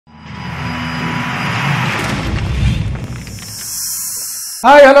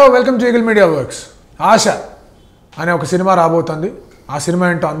Hi hello welcome to eagle media works. ఆశ అనే ఒక cinema రాబోతుంది. ఆ సినిమా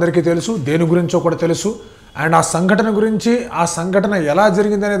ఏంటో అందరికీ తెలుసు, దేని గురించో కూడా తెలుసు. అండ్ ఆ సంఘటన గురించి, ఆ సంఘటన ఎలా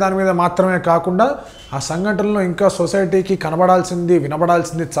జరిగిందనే దాని మీద మాత్రమే కాకుండా ఆ సంఘటనలో ఇంకా సొసైటీకి కనబడాల్సింది,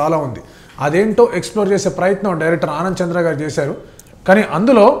 వినబడాల్సింది చాలా ఉంది. అదేంటో ఎక్స్ప్లోర్ చేసే ప్రయత్నం డైరెక్టర్ ఆనంద్ చంద్ర గారు చేశారు. కానీ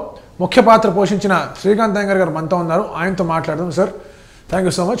అందులో ముఖ్య పాత్ర పోషించిన శ్రీకాంత్ అయ్యంగార్ గారు మనతో ఉన్నారు. ఆయనతో మాట్లాడదాం. Sir, thank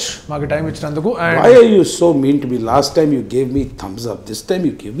you so much. Maaki time ichchinanduku. Why are you so mean to me? Last time you gave me thumbs up. This time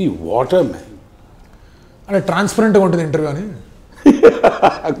you gave me water, man. Ante transparent ga untundi interview ani.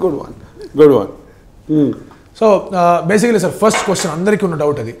 Good one. Good one. So basically sir, first question andariki unna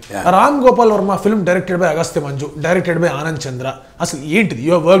doubt adi. Ram Gopal Verma film directed by Agastya Manju, directed by Anand Chandra. Asalu entidi?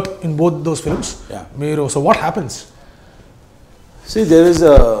 You have worked in both those films. Yeah. Meeru, so what happens? See, there is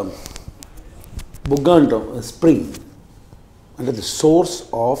a bugga antam, a spring. Under the source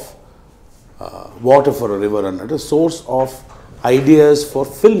of water for a river, and the source of ideas for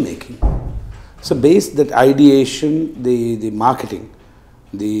filmmaking. So based that ideation, the marketing,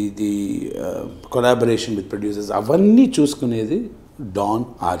 the collaboration with producers, avanni chuskunedi Don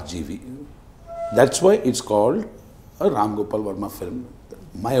RGV. That's why it's called a Ram Gopal Verma film.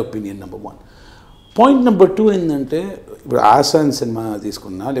 My opinion, number one. Point number two ఏంటంటే ఇప్పుడు ఆశా అనే cinema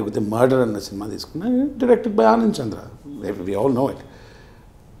తీసుకున్నా, లేకపోతే murder అన్న cinema తీసుకున్నా, directed by Anand Chandra. We all know it.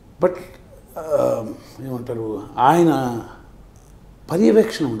 But ఏమంటారు, ఆయన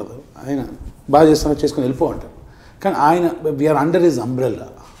పర్యవేక్షణ ఉండదు. ఆయన బాగా చేస్తున్నా చేసుకొని వెళ్ళిపో అంటారు. కానీ ఆయన వీఆర్ అండర్ హిజ్ అంబ్రెల్లా.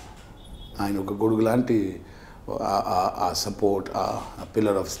 ఆయన ఒక గొడుగు లాంటి ఆ సపోర్ట్, ఆ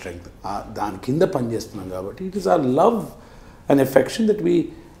పిల్లర్ ఆఫ్ స్ట్రెంగ్త్, దాని కింద పనిచేస్తున్నాం కాబట్టి it is are love and affection that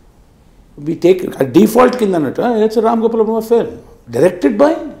we take a default కింద అన్నట్టు. It's Ram Gopal Varma film directed by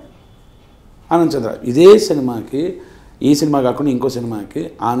Anand చంద్ర. ఇదే సినిమాకి, ఈ సినిమా కాకుండా ఇంకో సినిమాకి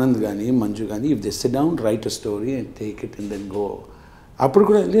ఆనంద్ కానీ మంజు కానీ if they SIT down write a story and take it and then go, అప్పుడు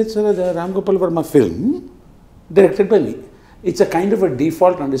కూడా లేదు సార్ అది Ram Gopal Varma film directed by me. It's a kind of a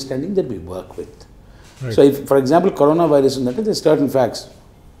default understanding that we work with. So if for example corona virus ఉందంటే they certain facts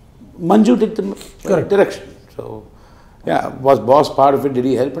Manju did the direction. So yeah, was boss part of it? Did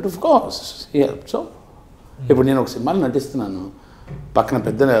he help? But of course he helped. So ఇప్పుడు నేను ఒక సినిమాలో నటిస్తున్నాను, పక్కన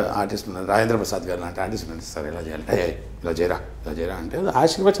పెద్ద artist ఉన్నారు, రాజేంద్ర ప్రసాద్ గారు లాంటి ఆర్టిస్ట్ నటిస్తారు. ఇలా చేయాలంటే ఇలా చేయరా అంటే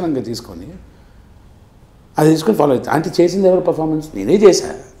ఆశీర్వచనంగా తీసుకొని అది తీసుకొని ఫాలో అవుతుంది. అంటే చేసింది ఎవరు పర్ఫార్మెన్స్? నేనే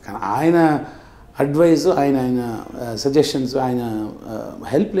చేశాను. కానీ ఆయన అడ్వైస్, ఆయన సజెషన్స్, ఆయన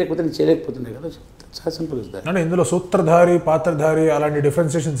హెల్ప్ లేకపోతే నేను చేయలేకపోతుండే కదా. చాలా సింపుల్ ఇస్ దట్. అంటే ఇందులో సూత్రధారి, పాత్రధారి అలాంటి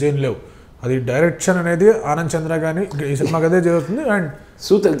డిఫరెన్సియేషన్స్ ఏం లేవు. అది డైరెక్షన్ అనేది ఆనంద్ చంద్ర కానీ ఈ సినిమాకి అదే జరుగుతుంది. అండ్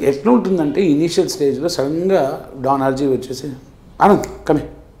సూత్ర ఎట్లా ఉంటుందంటే ఇనీషియల్ స్టేజ్లో సడన్గా డాన్ ఆర్జీ వచ్చేసి ఆనంద్ కమే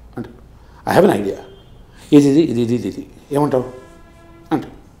అంటే ఐ హ్యావ్ ఎన్ ఐడియా, ఇది ఏమంటావు అంటే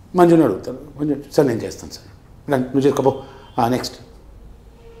మంజుని అడుగుతాను. మంజు సార్ నేను చేస్తాను సార్, నువ్వు చేసుకోపో, నెక్స్ట్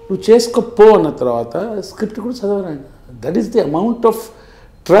నువ్వు చేసుకోపో అన్న తర్వాత స్క్రిప్ట్ కూడా చదవరండి. That is the amount of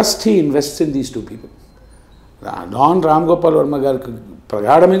trust he invest in these two people. Don Ram Gopal Varma గారికి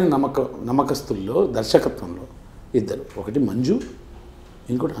ప్రగాఢమైన నమ్మకస్తుల్లో దర్శకత్వంలో ఇద్దరు, ఒకటి మంజు,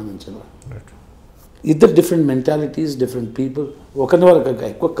 ఇంకోటి ఆనంద్ చంద్ర. ఇద్దరు డిఫరెంట్ మెంటాలిటీస్, డిఫరెంట్ పీపుల్. ఒకరిని వాళ్ళకి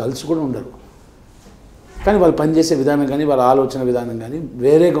ఎక్కువ కలిసి కూడా ఉండరు, కానీ వాళ్ళు పనిచేసే విధానం కానీ వాళ్ళ ఆలోచన విధానం కానీ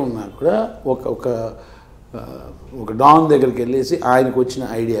వేరేగా ఉన్నా కూడా ఒక డాన్ దగ్గరికి వెళ్ళేసి ఆయనకు వచ్చిన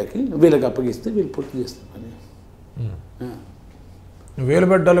ఐడియాకి వీళ్ళకి అప్పగిస్తే వీళ్ళు పూర్తి చేస్తారు పని.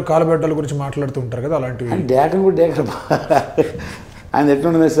 వేలుబెడ్డలు, కాలుబెడ్డల గురించి మాట్లాడుతూ ఉంటారు కదా, అలాంటివి. డేకన్ కూడా డేకర్ ఆయన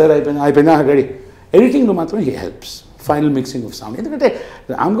ఎట్లుంటుంది సార్, అయిపోయిందా రెడీ. ఎడిటింగ్లో మాత్రం he helps, final mixing of sound. ఎందుకంటే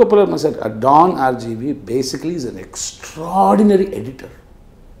Ram Gopal Varma sir, don RGV basically is an extraordinary editor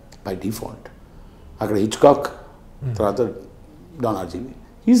by default. అక్కడ హిచ్కాక్, తర్వాత don RGV.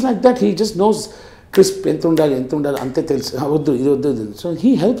 He's like that. He just nose crisp ఎంత ఉండాలి అంతే తెలుసు, వద్దు ఇది వద్దు. So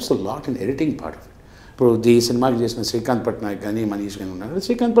he helps a lot in editing part of it. ఇప్పుడు ఈ సినిమాకి చేసిన శ్రీకాంత్ పట్నాయక్ కానీ మనీష్ కానీ ఉన్నారు.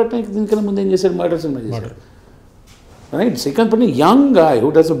 శ్రీకాంత్ పట్నాయక్ దీనికన్నా ముందు ఏం చేశాడు? మర్డర్ సినిమా చేశాడు, right? Srikanth Patnaik young guy who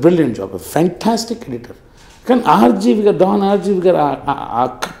does a brilliant job, fantastic editor. కానీ ఆర్జీవి గారు, డాన్ ఆర్జీవి గారు ఆ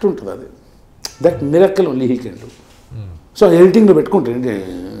కట్ ఉంటుంది, అది that miracle only he can do. So ఎడిటింగ్లో పెట్టుకుంటాను,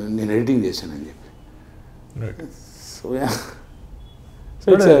 నేను ఎడిటింగ్ చేశానని చెప్పి. So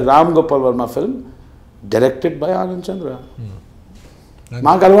it's Ram Gopal Varma film directed by Anand చంద్ర.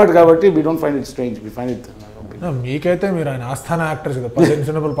 మాకు అలవాటు కాబట్టి we don't find it strange, we find it. మీకైతే మీరు ఆయన ఆస్థాన యాక్టర్స్ కదా,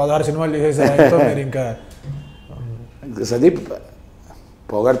 16 సినిమాలు చేసేసారు. మీరు ఇంకా సదీప్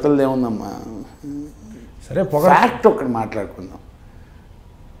పొగడతలు ఏముందమ్మా, సరే ఫ్యాక్ట్ ఒకటి మాట్లాడుకుందాం.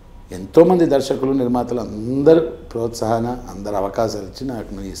 ఎంతోమంది దర్శకులు, నిర్మాతలు అందరూ ప్రోత్సాహన, అందరు అవకాశాలు ఇచ్చి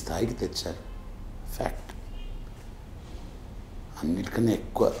నాకు ఈ స్థాయికి తెచ్చారు. ఫ్యాక్ట్. అన్నిటికన్నా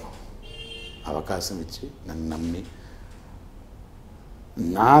ఎక్కువ అవకాశం ఇచ్చి నన్ను నమ్మి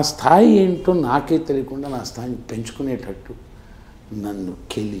నా స్థాయి ఏంటో నాకే తెలియకుండా నా స్థాయిని పెంచుకునేటట్టు నన్ను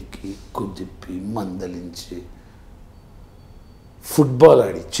కెలికి కుదిప్పి మందలించి ఫుట్బాల్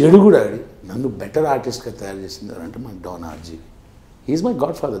ఆడి చెడు కూడా ఆడి నన్ను బెటర్ ఆర్టిస్ట్గా తయారు చేసింది అంటే మా don RGV. He's my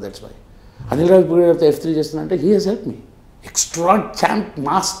God father, that's why. Anil Ravipudi గారితో F3 చేస్తున్నా he Hess help me. Extra champ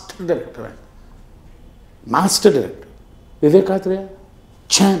master director and master director. Vivekatreya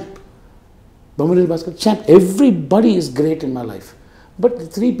champ, బొమ్మలి Bhaskar champ. Everybody is great in my life. But the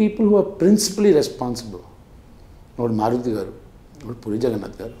 3 people who are principally responsible, ఒకడు మారుతి గారు, ఒకడు పురి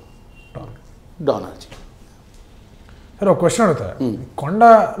జగన్నాథ్ గారు, don RGV. సరే ఒక question అడుగుతా,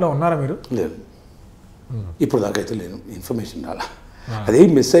 కొండలో ఉన్నారా మీరు? లేదు, ఇప్పుడు దాకా అయితే లేను. ఇన్ఫర్మేషన్ రాలా, అదేం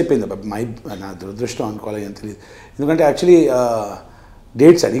మిస్ అయిపోయింది. నా దురదృష్టం అనుకోవాలి అని తెలియదు. ఎందుకంటే యాక్చువల్లీ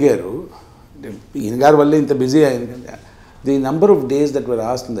డేట్స్ అడిగారు, ఈయన గారి వల్లే ఇంత బిజీ అయ్యింది. The number of days that were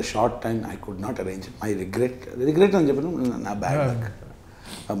asked in the short time I could not arrange it. My regret అని చెప్పిన నా బ్యాడ్.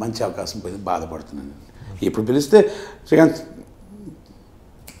 మంచి అవకాశం పోయింది, బాధపడుతున్నాను. ఇప్పుడు పిలిస్తే శ్రీకాంత్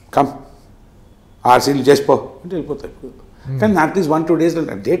కమ్ ఆర్సీలు చేసిపో అంటే వెళ్ళిపోతాయి. కానీ అట్లీస్ట్ 1-2 days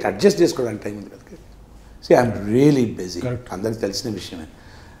డేట్ అడ్జస్ట్ చేసుకోవడానికి టైం ఉంది కదా. సో ఐఎమ్ రియలీ బిజీ, అందరికి తెలిసిన విషయమే.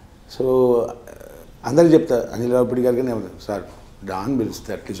 సో అందరికి చెప్తా, అనిల్ రావిపూడి గారికి సార్ డాన్ పిలిస్తే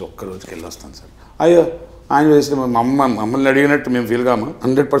అట్లీస్ట్ ఒక్క రోజుకి వెళ్ళొస్తాను సార్. అయ్యో ఆయన వేస్తే మమ్మల్ని అడిగినట్టు మేము ఫీల్ కాము,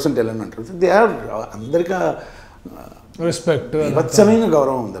 100% వెళ్ళని అంటారు. దే ఆర్ అందరికీ రెస్పెక్ట్, వివత్సమైన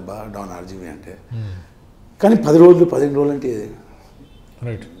గౌరవం ఉందబ్బా డాన్ ఆర్జీవి అంటే. కానీ 10 రోజులు 15 రోజులు అంటే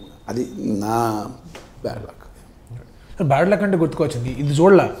రైట్, అది నా బ్యాడ్ లక్. బ్యాడ్ లక్ అంటే గుర్తుకొచ్చింది, ఇది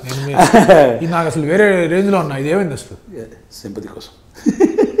చూడలే ఇది నాకు అసలు వేరే రేంజ్లో ఉన్నా. ఇది ఏమైంది అసలు? సింపతి కోసం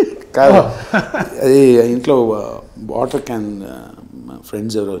కాదు, అది ఇంట్లో వాటర్ క్యాన్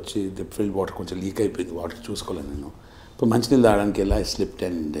ఫ్రెండ్స్ ఎవరో వచ్చి ఫిల్డ్ వాటర్ కొంచెం లీక్ అయిపోయింది, వాటర్ చూసుకోలేను నేను. ఇప్పుడు మంచినీళ్ళు తాగడానికి వెళ్ళా, స్లిప్ట్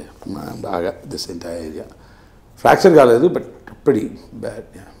అండ్ బాగా దిస్ ఎంటైర్ ఏరియా. ఫ్రాక్చర్ కాలేదు బట్ pretty bad.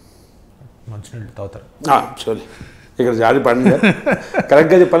 మంచినీళ్ళు తాగుతారు చూడాలి ఇక్కడ జారి పడింది.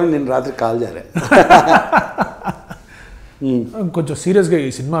 కరెక్ట్గా చెప్పాలని నేను రాత్రి కాల్ జారా. కొంచెం సీరియస్గా ఈ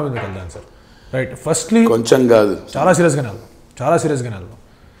సినిమా మీద వెళ్దాం సార్. రైట్, ఫస్ట్లీ కొంచెం కాదు, చాలా సీరియస్గానే వెళ్దాం.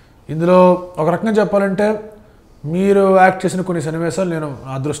 ఇందులో ఒక రకంగా చెప్పాలంటే మీరు యాక్ట్ చేసిన కొన్ని సన్నివేశాలు నేను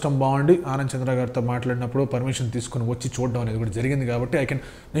అదృష్టం బాగుండి ఆనంద్ చంద్ర గారితో మాట్లాడినప్పుడు పర్మిషన్ తీసుకుని వచ్చి చూడడం అనేది కూడా జరిగింది కాబట్టి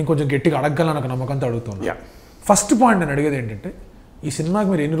నేను కొంచెం గట్టిగా అడగగలను నాకు నమ్మకంతో అడుగుతున్నాను. ఫస్ట్ పాయింట్ నేను అడిగేది ఏంటంటే ఈ సినిమాకి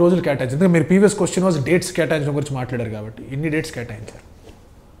మీరు ఎన్ని రోజులు కేటాయించారు? ఎందుకంటే మీరు ప్రీవియస్ క్వశ్చన్ వాజ్ డేట్స్ కేటాయించడం గురించి మాట్లాడారు కాబట్టి ఎన్ని డేట్స్ కేటాయించారు?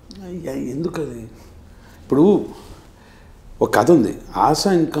 ఎందుకు అది? ఇప్పుడు ఒక కథ ఉంది, ASHA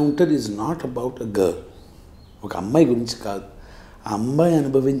encounter is not about a girl. ఒక అమ్మాయి గురించి కాదు, ఆ అమ్మాయి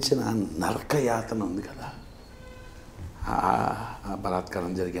అనుభవించిన నరక యాతన ఉంది కదా, ఆ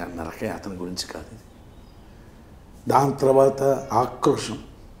బలాత్కారం జరిగే ఆ నరక యాతన గురించి కాదు ఇది. దాని తర్వాత ఆక్రోషం,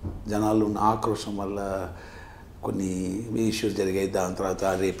 జనాల్లో ఉన్న ఆక్రోషం వల్ల కొన్ని ఇష్యూస్ జరిగాయి. దాని తర్వాత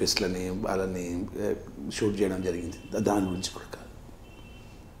రేపిస్ట్లని వాళ్ళని షూట్ చేయడం జరిగింది, దాని గురించి కూడా కాదు.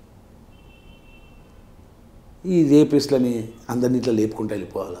 ఈ రేపిస్ట్లని అందరినీ ఇట్లా లేపుకుంటూ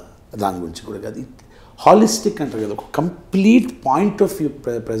వెళ్ళిపోవాలా, దాని గురించి కూడా కాదు. హాలిస్టిక్ అంటారు కదా, ఒక complete point of view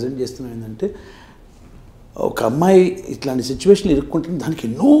present చేస్తున్నాం. ఏంటంటే ఒక అమ్మాయి ఇట్లాంటి సిచ్యువేషన్లు ఇరుక్కుంటుంది, దానికి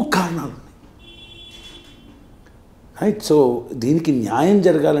ఎన్నో కారణాలు ఉన్నాయి. రైట్, సో దీనికి న్యాయం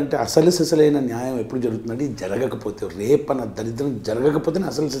జరగాలంటే అసలైన న్యాయం ఎప్పుడు జరుగుతుందంటే ఇది జరగకపోతే, రేప్ అన్న దరిద్రం జరగకపోతేనే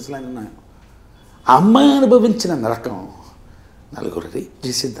అసలైన న్యాయం. ఆ అమ్మాయి అనుభవించిన నరకం నలుగురు రేప్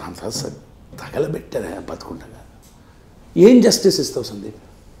చేసి దాని తర్వాత తగలబెట్టారా బతుకుండగా, ఏం జస్టిస్ ఇస్తావు సందీప్?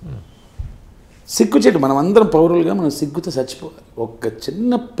 సిగ్గుచేటు, మనం అందరం పౌరులుగా మనం సిగ్గుతో చచ్చిపోవాలి. ఒక్క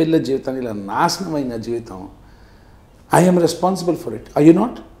చిన్న పిల్ల జీవితాన్ని ఇలా నాశనమైన జీవితం, I'm responsible for it, I you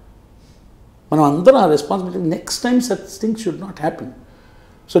not? మనం అందరం ఆ responsibility. Next time such things should not happen.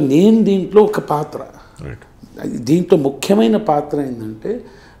 So నేను దీంట్లో ఒక పాత్ర, దీంట్లో ముఖ్యమైన పాత్ర ఏంటంటే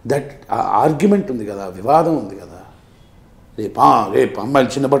దట్ ఆర్గ్యుమెంట్ ఉంది కదా, వివాదం ఉంది కదా, రేపు అమ్మాయిలు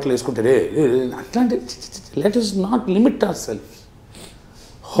చిన్న బట్టలు వేసుకుంటే అట్లాంటి let us not limit our self.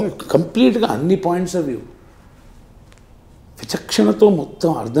 కంప్లీట్గా అన్ని పాయింట్స్ ఆఫ్ వ్యూ విచక్షణతో మొత్తం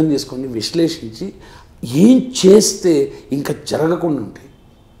అర్థం చేసుకొని విశ్లేషించి ఏం చేస్తే ఇంకా జరగకుండా ఉంటాయి.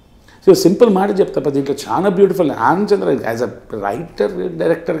 సో సింపుల్ మాట చెప్తా, దీంట్లో చాలా beautiful. Anand Chandra as a writer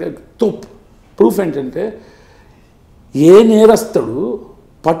డైరెక్టర్గా ప్రూఫ్ ఏంటంటే ఏ నేరస్తుడు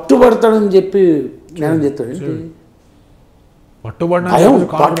పట్టుబడతాడని చెప్పి నేరం చేస్తాడు ఏంటి,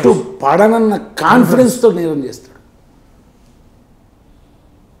 పడనన్న కాన్ఫిడెన్స్తో నేరం చేస్తాడు.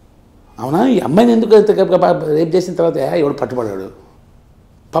 అవునా? ఈ అమ్మాయిని ఎందుకు రేప్ చేసిన తర్వాత ఎవడు పట్టుబడాడు?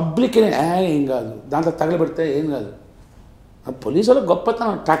 పబ్లిక్ ఏం కాదు, దాంట్లో తగలబెడితే ఏం కాదు. పోలీసు వాళ్ళకి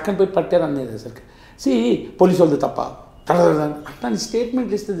గొప్పతనం, ట్రక్కని పోయి పట్టారు అనేది అసలు. పోలీసు వాళ్ళది తప్ప అట్లాంటి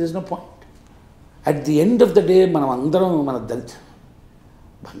స్టేట్మెంట్లు ఇస్తే this no point. At the end of the day మనం అందరం మన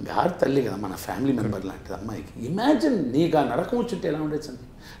బంగారు తల్లి కదా, మన ఫ్యామిలీ మెంబర్ లాంటిది అమ్మాయికి. ఇమాజిన్ నీకు ఆ నరకం వచ్చుంటే ఎలా ఉండేది సంది.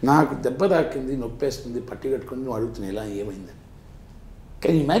 నాకు దెబ్బ తాకింది, నొప్పేస్తుంది, పట్టి కట్టుకుని నువ్వు అడుగుతున్నావు ఎలా ఏమైందని.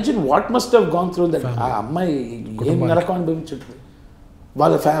 Can imagine what must have gone through that. ఆ అమ్మాయి ఏం నరకం అనుభవించుంటుంది,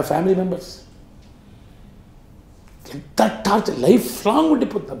 వాళ్ళ ఫ్యామిలీ మెంబర్స్. ఎంత టార్చర్, లైఫ్ లాంగ్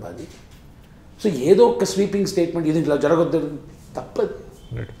ఉండిపోతుంది అది. సో ఏదో ఒక స్వీపింగ్ స్టేట్మెంట్ ఇది ఇట్లా జరగద్దు తప్పదు.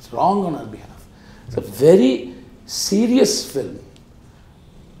 It's wrong on hour behalf. It's a very serious film,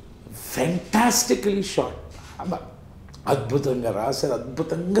 fantastically shot, అద్భుతంగా రాశారు,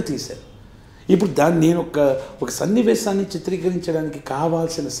 అద్భుతంగా తీశారు. ఇప్పుడు దాన్ని నేను ఒక సన్నివేశాన్ని చిత్రీకరించడానికి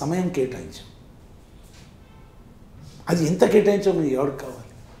కావాల్సిన సమయం కేటాయించాం. అది ఎంత కేటాయించాం మీరు ఎవరికి కావాలి.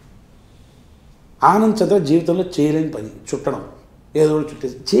 ఆనంద్ చంద్ర జీవితంలో చేయలేని పని చుట్టడం, ఏదో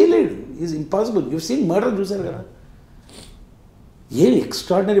చుట్టేసి చేయలేడు, is impossible. You seen murder చూశారు కదా, ఏం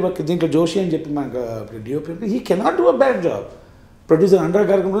ఎక్స్ట్రాడినరీ వర్క్. దీంట్లో జోషి అని చెప్పి మనకు DOP, he cannot do a bad job. Producer under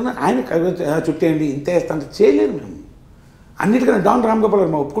కార్యక్రమంలో ఆయన చుట్టేయండి ఇంత వేస్తాను చేయలేరు మేము. అన్నిటికన్నా డాన్ రామ్ గోపాల్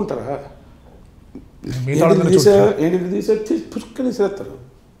గారు మా ఒప్పుకుంటారా, ఏంటి తీసేస్తారు పుష్కని చేస్తారు.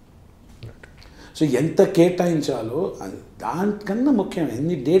 సో ఎంత కేటాయించాలో అది దానికన్నా ముఖ్యం.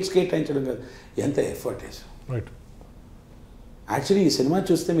 ఎన్ని డేట్స్ కేటాయించడం కాదు, ఎంత ఎఫర్ట్ వేసాం. యాక్చువల్లీ ఈ సినిమా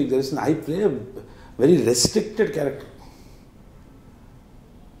చూస్తే మీకు తెలుస్తుంది, I play very restricted character.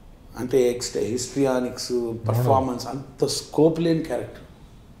 అంటే హిస్ట్రియానిక్స్ పర్ఫార్మెన్స్ అంత స్కోప్ లేని క్యారెక్టర్.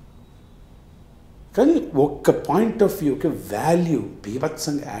 కానీ ఒక్క పాయింట్ ఆఫ్ వ్యూకి వాల్యూ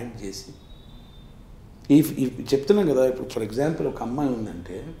బీభత్సంగా యాడ్ చేసి చెప్తున్నాం కదా. ఇప్పుడు ఫర్ ఎగ్జాంపుల్ ఒక అమ్మాయి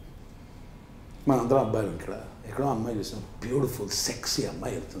ఉందంటే, మనందరం అబ్బాయిలు ఇక్కడ ఎక్కడో అమ్మాయి చూసాం, బ్యూటిఫుల్ సెక్సీ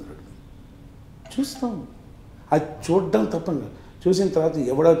అమ్మాయి వెళ్తున్నాడు, చూస్తాం. అది చూడడం తప్పని, చూసిన తర్వాత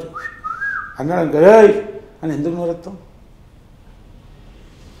ఎవడో అన్నాడు అని ఎందుకు నోరెత్తాం,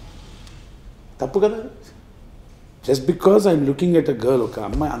 తప్పు కదా. Just because I'm looking at a girl, ఒక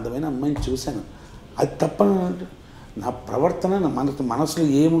అమ్మాయి అందమైన అమ్మాయిని చూశాను, అది తప్పని అంటే నా ప్రవర్తన నా మనసులో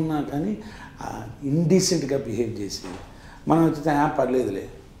ఏమున్నా కానీ ఇండీసెంట్గా బిహేవ్ చేసి మనం వచ్చితే పర్లేదులే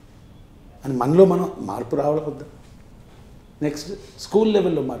అని మనలో మనం మార్పు రావడం వద్దా. నెక్స్ట్ స్కూల్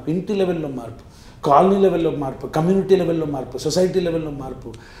లెవెల్లో మార్పు, ఇంటి లెవెల్లో మార్పు, కాలనీ లెవెల్లో మార్పు, కమ్యూనిటీ లెవెల్లో మార్పు, సొసైటీ లెవెల్లో మార్పు,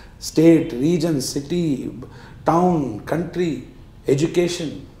 state, reason, city, town, country,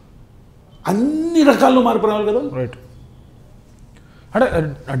 education, అన్ని రకాల్లో మార్పు రావాలి కదా. రైట్. అంటే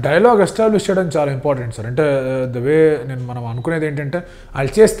డైలాగ్ ఎస్టాబ్లిష్ చేయడం చాలా ఇంపార్టెంట్ సార్. అంటే ద వే మనం అనుకునేది ఏంటంటే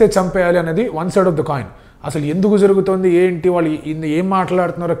వాళ్ళు చేస్తే చంపేయాలి అనేది one side of the coin. అసలు ఎందుకు జరుగుతుంది, ఏంటి, వాళ్ళు ఏం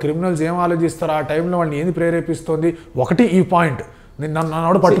మాట్లాడుతున్నారో, క్రిమినల్స్ ఏం ఆలోచిస్తారో, ఆ టైంలో వాళ్ళని ఏది ప్రేరేపిస్తుంది, ఒకటి ఈ పాయింట్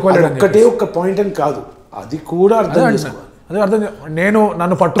నన్ను పట్టుకోలేడు. ఒకటే ఒక్క పాయింట్ అని కాదు, అది కూడా అర్థం చేసుకోవాలి. అదే అర్థం,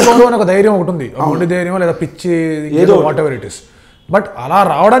 నన్ను పట్టుకోవడం అని ఒక ధైర్యం ఒకటి ఉంది, మొండి ధైర్యం లేదా పిచ్చి ఏదో what ever it is. But అలా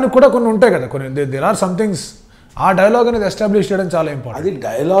రావడానికి కూడా కొన్ని ఉంటాయి కదా, కొన్ని దేర్ ఆర్ సంథింగ్స్. ఆ డైలాగ్ అనేది ఎస్టాబ్లిష్ చేయడం చాలా ఇంపార్టెంట్. అది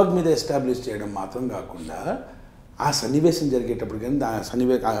డైలాగ్ మీద ఎస్టాబ్లిష్ చేయడం మాత్రం కాకుండా ఆ సన్నివేశం జరిగేటప్పుడు కానీ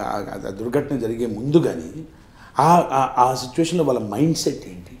ఆ దుర్ఘటన జరిగే ముందు కానీ ఆ సిచ్యువేషన్లో వాళ్ళ మైండ్ సెట్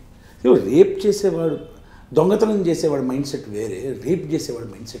ఏంటి. రేప్ చేసేవాడు, దొంగతనం చేసేవాడు మైండ్ సెట్ వేరే, రేప్ చేసేవాడు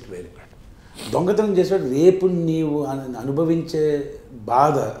మైండ్ సెట్ వేరే. దొంగతనం చేసేవాడు రేపు నీవు అనుభవించే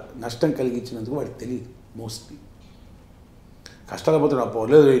బాధ, నష్టం కలిగించినందుకు వాడికి తెలియదు. మోస్ట్లీ కష్టాలు పోతున్నాడు,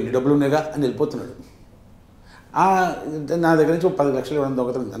 పోలేదు ఇన్ని డబ్బులు ఉన్నాయిగా అని వెళ్ళిపోతున్నాడు. నా దగ్గర నుంచి 10 లక్షలు ఇవ్వడం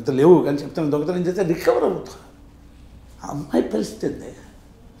దొంగతనం, అంత లేవు కానీ చెప్తాను, దొంగతనం చేస్తే రికవర్ అవుతా. ఆ అమ్మాయి పరిస్థితి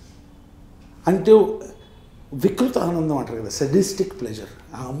అంటే వికృత ఆనందం అంటారు కదా, సడిస్టిక్ ప్లెజర్.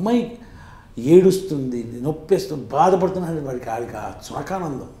 ఆ అమ్మాయి ఏడుస్తుంది, నొప్పేస్తుంది, బాధపడుతున్నాడు, వాడికి ఆ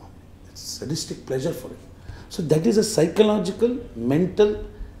చురకానందం, సడిస్టిక్ pleasure for it. So that is a psychological mental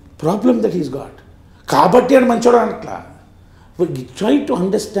problem that is got. కాబట్టి అని మంచోడు అట్లా. Try to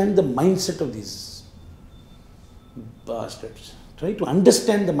understand the mind set of these bastards. Try to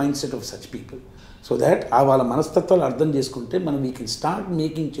understand the mindset of such people so that వాళ్ళ మనస్తత్వాలు అర్థం చేసుకుంటే మనం we can start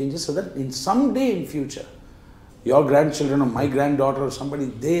making changes so that in some day in future your grandchildren or my granddaughter or somebody,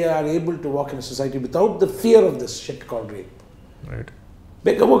 they are able to walk in a society without the fear of this shit called rape. Right.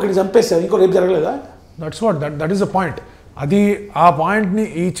 ఒకటి చంపేస్తారు, ఇంకో రేపు జరగలేదా? That's what that is the point. అది ఆ పాయింట్ని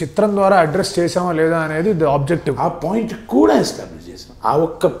ఈ చిత్రం ద్వారా అడ్రస్ చేసామా లేదా అనేది ద ఆబ్జెక్టివ్. ఆ పాయింట్ కూడా ఎస్టాబ్లిష్ చేసాం. ఆ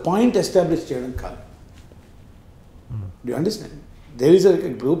ఒక్క పాయింట్ ఎస్టాబ్లిష్ చేయడం కాదు. Do understand? దేర్ ఈస్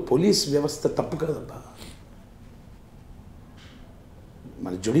ఇప్పుడు పోలీస్ వ్యవస్థ తప్పు కాదబ్బా,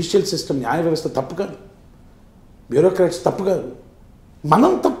 మన జ్యుడిషియల్ సిస్టమ్, న్యాయ వ్యవస్థ తప్పు కాదు, బ్యూరోక్రాట్స్ తప్పు కాదు,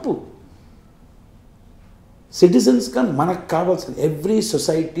 మనం తప్పు. సిటిజన్స్గా మనకు కావాల్సిన every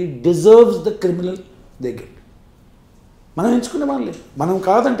society deserves the criminal they get. మనం ఎంచుకునే వాళ్ళే, మనం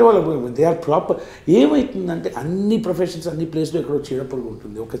కాదంటే వాళ్ళు దే ఆర్ ప్రాపర్. ఏమవుతుందంటే అన్ని ప్రొఫెషన్స్, అన్ని ప్లేస్లో ఎక్కడో చీడపురుగు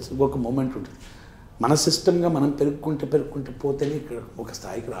ఉంటుంది, ఒక మూమెంట్ ఉంటుంది. మన సిస్టమ్గా మనం పెరుగుకుంటే పోతేనే ఇక్కడ ఒక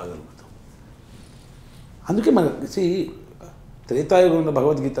స్థాయికి రాగలుగుతాం. అందుకే మన త్రేతాయుగంలో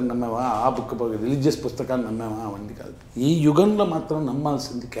భగవద్గీతను నమ్మావా, ఆ బుక్ రిలీజియస్ పుస్తకాన్ని నమ్మావా, అవన్నీ కాదు. ఈ యుగంలో మాత్రం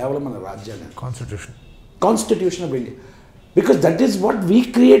నమ్మాల్సింది కేవలం మన రాజ్యాంగం, constitution of India. Because that is what we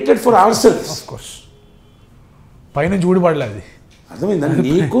created for hour shelves. Of course పైన చూడబడలే అది. అర్థమైందండి?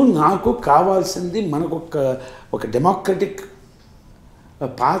 నీకు నాకు కావాల్సింది మనకు ఒక డెమోక్రటిక్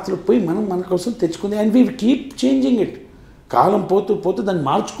పాత్ర పోయి మనం మన కోసం తెచ్చుకుంది. And we keep changing it. కాలం పోతూ దాన్ని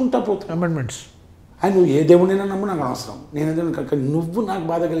మార్చుకుంటా పోతాం. అమెండ్మెంట్స్. అండ్ నువ్వు ఏ దేవుడినైనా నమ్ము, నాకు అవసరం. నువ్వు నాకు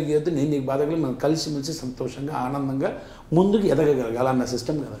బాధ కలిగేది, నేను నీకు బాధ కలిగి, మనం కలిసిమెలిసి సంతోషంగా ఆనందంగా ముందుకు ఎదగగలగాలి అన్న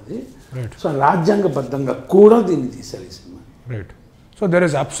సిస్టమ్ కదా అది. సో రాజ్యాంగబద్ధంగా కూడా దీన్ని తీసారు ఈ cinema. Right. So there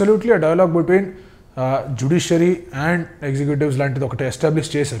is absolutely a dialogue between judiciary and executives లాంటిది ఒకటి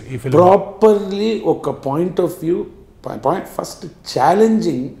ఎస్టాబ్లిష్ చేశారు ఈ ఫిల్మ్. ప్రాపర్లీ ఒక point of view, first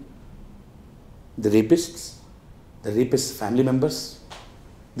challenging the rapist family members,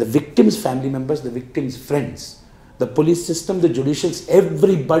 the victims' family members, the victims' friends, the police system, the judicials,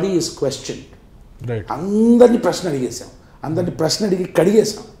 everybody is questioned. Right. అందరినీ ప్రశ్న అడిగేసాం, అందరినీ ప్రశ్న అడిగి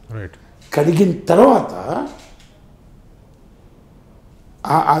కడిగేసాం. రైట్. కడిగిన తర్వాత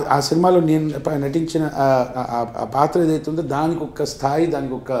ఆ సినిమాలో నేను నటించిన ఆ పాత్ర ఏదైతే ఉందో దానికి ఒక స్థాయి,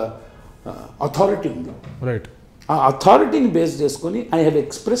 దానికి ఒక అథారిటీ ఉంది. రైట్. ఆ అథారిటీని బేస్ చేసుకొని I have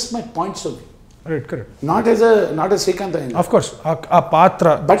express my points of view. Right, correct. Not as Srikanth Iyengar. Of course, a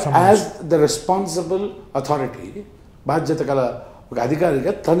patra. But as the responsible authority, బాధ్యత గల ఒక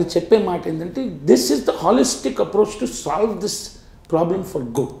అధికారిగా తను చెప్పే మాట ఏంటంటే, this is the holistic approach to solve this problem for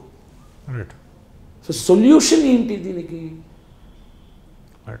good. Right. So solution ఏంటి దీనికి?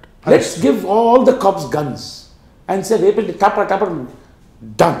 Right. Let's give all the cops guns and say రేపటి టప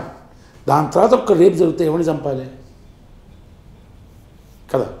done. దాని తర్వాత ఒక రేపు జరిగితే ఎవరిని చంపాలి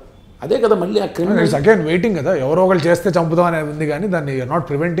కదా? అదే కదా మళ్ళీ ఆ క్రిమినల్ అగైన్ వెయిటింగ్ కదా, ఎవరో ఒకరు చేస్తే చంపుదాం అనేది ఉంది కానీ దాన్ని నాట్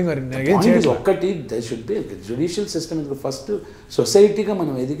ప్రివెంటింగ్. ఒక్కటి should be judicial system. First సొసైటీగా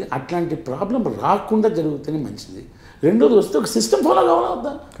మనం ఎదిగి అట్లాంటి ప్రాబ్లం రాకుండా జరుగుతూనే మంచిది. రెండోది వస్తే ఒక సిస్టమ్ ఫాలో కావాలా?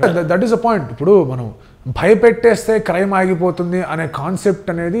 That is a point. ఇప్పుడు మనం భయపెట్టేస్తే క్రైమ్ ఆగిపోతుంది అనే కాన్సెప్ట్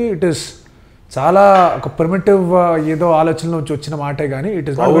అనేది ఇట్ ఈస్ చాలా ఒక ప్రిమిటివ్ ఏదో ఆలోచన నుంచి వచ్చిన మాటే కానీ ఇట్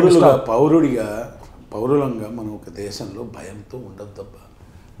ఈస్ పౌరులంగా మనం ఒక దేశంలో భయంతో ఉండొద్దబ్బా.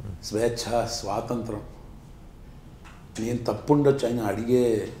 స్వేచ్ఛ, స్వాతంత్రం. నేను తప్పుండొచ్చు ఆయన అడిగే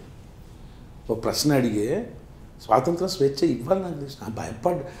ఒక ప్రశ్న అడిగే స్వాతంత్రం, స్వేచ్ఛ ఇవ్వాలి నాకు తెలుసు.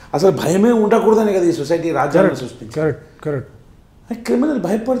 అసలు భయమే ఉండకూడదని కదా ఈ సొసైటీ రాజ్యాంగం సృష్టించి. కరెక్ట్. క్రిమినల్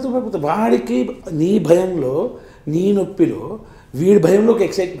భయపడుతూ వాడికి నీ భయంలో, నీ నొప్పిలో, వీడి భయంలో ఒక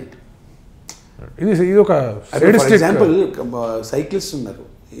ఎక్సైట్మెంట్. ఇది ఒక ఫర్ ఎగ్జాంపుల్ సైక్లిస్ట్ ఉన్నారు,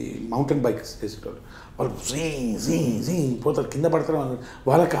 ఈ మౌంటైన్ బైక్స్ చేసేటోళ్ళు. వాళ్ళు పోతారు, కింద పడతారు.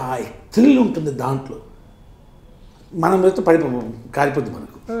 వాళ్ళకి ఆ థ్రిల్ ఉంటుంది దాంట్లో. మనం అయితే కాలిపోద్ది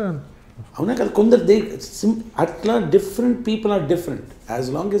మనకు, అవునా కదా? కొందరు అట్లా different people are different as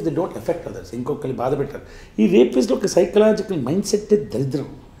long as they don't effect others. ఇంకొకరి బాధ పెట్టారు. ఈ రేపిస్ట్లో ఒక సైకలాజికల్ మైండ్ సెట్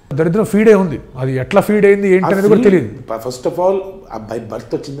దరిద్రం ఫీడ్ అయి ఉంది. అది ఎట్లా ఫీడ్ అయింది ఏంటి అనేది కూడా తెలియదు. First of all by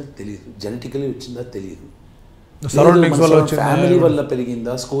birth వచ్చిందా తెలియదు, జెనెటికలీ వచ్చిందా తెలియదు, ఫ్యామిలీ వల్ల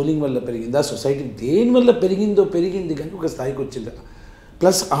పెరిగిందా, స్కూలింగ్ వల్ల పెరిగిందా, సొసైటీ దేని వల్ల పెరిగింది కానీ ఒక స్థాయికి వచ్చిందా.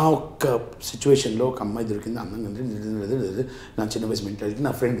 ప్లస్ ఆ ఒక్క సిచ్యువేషన్లో ఒక అమ్మాయి దొరికింది, అందంగా నా చిన్న వయసు మెంటాలిటీ,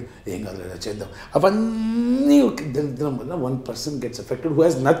 నా ఫ్రెండ్ ఏం కాదు ఇలా చేద్దాం, అవన్నీ ఒక దరిద్రం వల్ల 1% gets affected who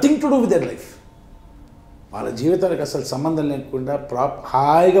has nothing to do with their life. వాళ్ళ జీవితాలకు అసలు సంబంధం లేకుండా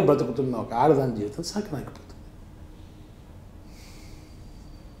హాయిగా బ్రతుకుతున్న ఒక ఆడదాని జీవితం సాకనాకపోతుంది.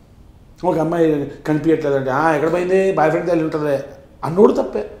 ఒక అమ్మాయి కనిపించట్లేదంటే ఎక్కడ పోయింది, బాయ్ ఫ్రెండ్ తల్లి ఉంటుంది అన్నోడు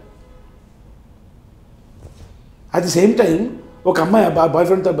తప్పే. అట్ ది సేమ్ టైం ఒక అమ్మాయి బాయ్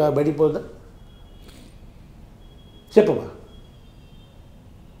ఫ్రెండ్తో బయటికి పోదా చెప్పవా?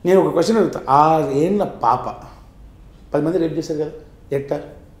 నేను ఒక క్వశ్చన్ అడుగుతా. 6 ఏళ్ళ పాప 10 మంది రేపు చేశారు కదా, ఎట్టా?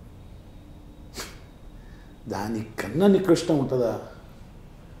 దానికన్నా నికృష్టం ఉంటుందా?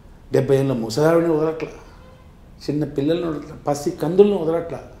 70 ఏళ్ళ ముసలావిని వదలట్లా, చిన్న పిల్లల్ని వదలట్లా, పసి కందుల్ని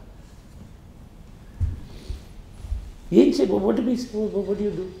వదలట్లా. ఏం చెప్పు? What you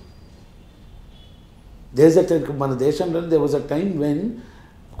do? మన దేశంలో there was a time when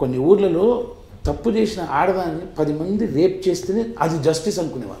కొన్ని ఊర్లలో తప్పు చేసిన ఆడదాన్ని 10 మంది రేప్ చేస్తేనే అది జస్టిస్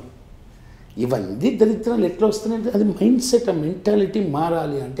అనుకునేవాళ్ళు. ఇవన్నీ దరిద్రాలు ఎట్లా వస్తున్నాయంటే అది మైండ్ సెట్, ఆ మెంటాలిటీ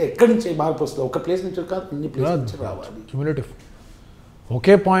మారాలి. అంటే ఎక్కడి నుంచి మార్పు వస్తుంది? ఒక ప్లేస్ నుంచి కాదు, అన్ని ప్లేస్ నుంచి రావాలి.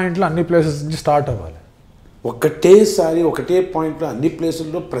 ఒకే పాయింట్లో అన్ని ప్లేసెస్ నుంచి స్టార్ట్ అవ్వాలి. ఒకటేసారి ఒకటే పాయింట్లో అన్ని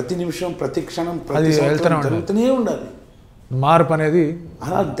ప్లేసుల్లో ప్రతి నిమిషం, ప్రతి క్షణం, ప్రతి జరుగుతూనే ఉండాలి మార్పు అనేది.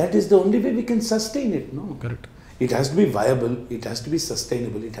 That is the only way we can sustain it. No, correct. It has to be viable, it has to be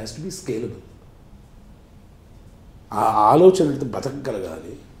sustainable, it has to be scalable. ఆ ఆలోచనతో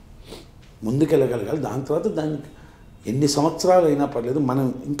బతకగలగాలి, ముందుకెళ్ళగలగాలి. దాని తర్వాత దానికి ఎన్ని సంవత్సరాలు అయినా పర్లేదు, మనం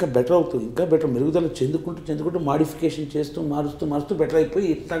ఇంకా బెటర్ అవుతుంది, ఇంకా బెటర్ మెరుగుదల చెందుకుంటూ మాడిఫికేషన్ చేస్తూ మారుస్తూ బెటర్ అయిపోయి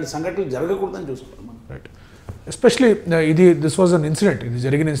ఇట్లాంటి సంఘటనలు జరగకూడదని చూసుకోవాలి మనం. Right. Especially this was an incident, ఇది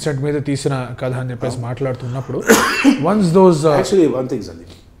జరిగిన ఇన్సిడెంట్ మీద తీసిన కథ అని చెప్పేసి మాట్లాడుతున్నప్పుడు once those actually one things అండి,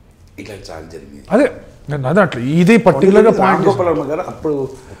 ఇట్లా చాలా జరిగింది. అదే అట్లా ఇది పర్టికులర్గా పాయింట్ గోపాలమ్మ గారు అప్పుడు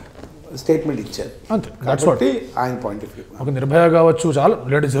స్టేట్మెంట్ ఇచ్చారు, అంతే. కాబట్టి ఆయన పాయింట్ ఆఫ్ వ్యూ. ఒక నిర్భయ కావచ్చు, చాలా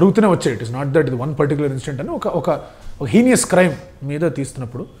లేట్ జరుగుతూనే వచ్చాయి. ఇట్ ఇస్ నాట్ దట్ ఇది వన్ పర్టికులర్ ఇన్సిడెంట్ అని ఒక హీనియస్ క్రైమ్ మీద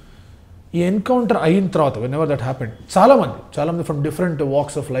తీస్తున్నప్పుడు ఈ ఎన్కౌంటర్ అయిన తర్వాత వెన్ ఎవర్ దట్ హ్యాపెండ్ చాలామంది from different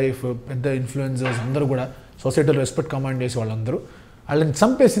walks of life, పెద్ద ఇన్ఫ్లుయెన్సర్స్ అందరూ కూడా సొసైటీలో రెస్పెక్ట్ కమాండ్ చేసి వాళ్ళందరూ వాళ్ళని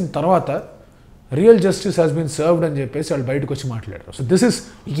చంపేసిన తర్వాత real justice has been served అని చెప్పేసి వాళ్ళు బయటకు వచ్చి మాట్లాడారు. సో దిస్ ఇస్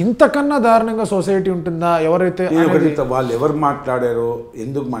ఇంతకన్నా దారుణంగా సొసైటీ ఉంటుందా? ఎవరైతే వాళ్ళు ఎవరు మాట్లాడారో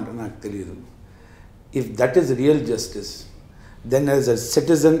ఎందుకు నాకు తెలియదు. If that is real justice, then as a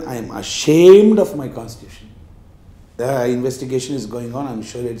citizen I'm ashamed of my constitution. The investigation is going on. I'm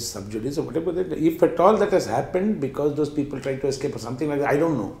sure it's sub judice or whatever. If at all that has happened because those people tried to escape or something like that, I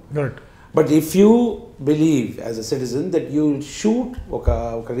don't know. Right. But if you believe as a citizen that you will shoot oka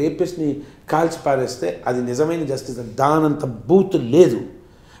rapist ni kalchi pareste, adi nijamaina justice daananta booth ledu,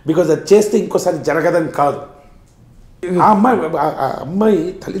 because అది చేస్తే ఇంకోసారి జరగదని కాదు. ఆ అమ్మాయి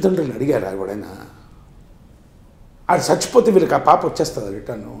తల్లిదండ్రులను అడిగారు ఎవడైనా, అది చచ్చిపోతే వీళ్ళకి ఆ పాప వచ్చేస్తుందా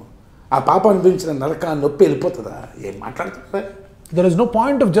రిటర్న్? ఆ పాప అనిపించిన నరక నొప్పి వెళ్ళిపోతుందా? ఏం మాట్లాడుతుందా? There is no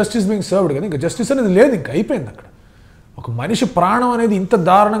point of justice being served కదా. ఇంకా జస్టిస్ అనేది లేదు, ఇంకా అయిపోయింది అక్కడ. ఒక మనిషి ప్రాణం అనేది ఇంత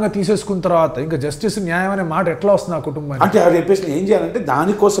దారుణంగా తీసేసుకున్న తర్వాత ఇంకా జస్టిస్, న్యాయం అనే మాట ఎట్లా వస్తుంది ఆ కుటుంబానికి? అంటే ఆ రేపేసి ఏం చేయాలంటే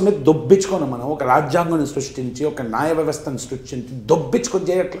దానికోసమే దొబ్బించుకొని మనం ఒక రాజ్యాంగాన్ని సృష్టించి, ఒక న్యాయ వ్యవస్థను సృష్టించి దొబ్బించుకొని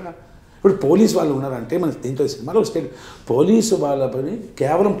చేయట్లా. ఇప్పుడు పోలీసు వాళ్ళు ఉన్నారంటే మనకి దీంట్లో సినిమాలో స్టేట్ పోలీసు వాళ్ళ పని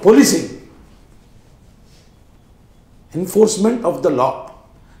కేవలం policing, enforcement of the law.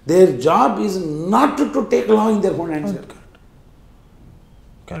 Their job is not to take law in their own hands.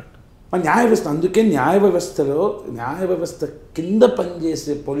 Correct. న్యాయ వ్యవస్థ, అందుకే న్యాయ వ్యవస్థ కింద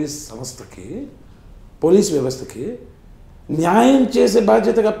పనిచేసే పోలీస్ వ్యవస్థకి న్యాయం చేసే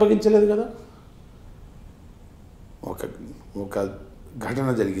బాధ్యతగా అప్పగించలేదు కదా. ఒక ఘటన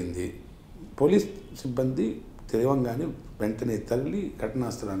జరిగింది, పోలీస్ సిబ్బంది తెలియంగానే వెంటనే తరలి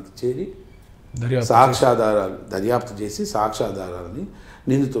ఘటనాస్థలానికి చేరి దర్యాప్తు చేసి సాక్ష్యాధారాలని,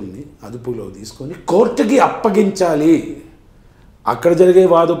 నిందితుల్ని అదుపులో తీసుకొని కోర్టుకి అప్పగించాలి. అక్కడ జరిగే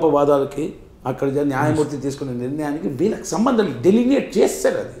వాదోపవాదాలకి, అక్కడ న్యాయమూర్తి తీసుకునే నిర్ణయానికి వీళ్ళకి సంబంధం డెలినేట్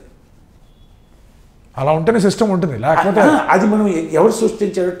చేస్తారు. అది అలా ఉంటేనే సిస్టమ్ ఉంటుంది, లేకపోతే అది మనం ఎవరు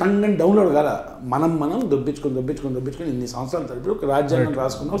సృష్టించారో టంగ్ అండ్ డౌన్లోడ్ కాల, మనం దొబ్బించుకొని ఇన్ని సంవత్సరాల తరపు ఒక రాజ్యాంగం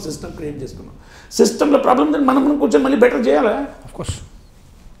రాసుకున్నాం, సిస్టమ్ క్రియేట్ చేసుకున్నాం. సిస్టంలో ప్రాబ్లం మనం కొంచెం మళ్ళీ బెటర్ చేయాలా? అఫ్కోర్స్.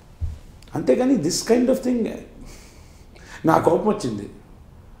 అంతేగాని దిస్ కైండ్ ఆఫ్ థింగ్. నా కోపం వచ్చింది,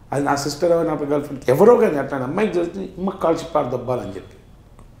 అది నా సిస్టర్ నా గర్ల్ ఫ్రెండ్ ఎవరో కానీ అట్లా అమ్మాయికి చూస్తే అమ్మ కాల్చి పారు దబ్బాలని చెప్పి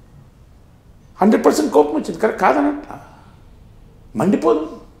 100% కోపం వచ్చింది. కరెక్ట్ కాదనట్లా, మండిపోదు.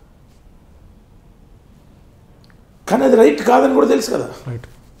 కానీ అది రైట్ కాదని కూడా తెలుసు కదా. Right,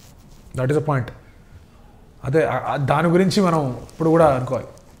 that is a point. అదే దాని గురించి మనం ఇప్పుడు కూడా అనుకోవాలి.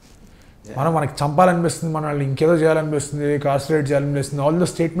 మనకి చంపాలనిపిస్తుంది, మనల్ని ఇంకేదో చేయాలనిపిస్తుంది, కార్పొరేట్ చేయాలనిపిస్తుంది, ఆల్ ద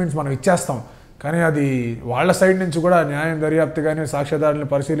స్టేట్మెంట్స్ మనం ఇచ్చేస్తాం. కానీ అది వాళ్ళ సైడ్ నుంచి కూడా న్యాయం దర్యాప్తు కానీ సాక్ష్యాధారాలను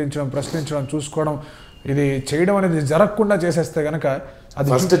పరిశీలించడం, ప్రశ్నించడం, చూసుకోవడం, ఇది చేయడం అనేది జరగకుండా చేసేస్తే కనుక అది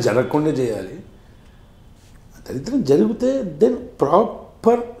ఫస్ట్ జరగకుండా చేయాలి. దరిద్రం జరిగితే దెన్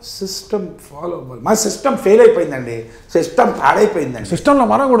ప్రాపర్ సిస్టమ్ ఫాలో అవ్వాలి. మా సిస్టమ్ ఫెయిల్ అయిపోయిందండి, సిస్టమ్ పాడైపోయిందండి. సిస్టంలో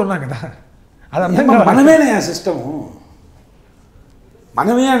మనం కూడా ఉన్నాం కదా, అది అర్థం మనమేనే ఆ సిస్టము,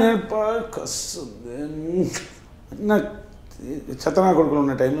 మనమే. చతనా కొడుకులు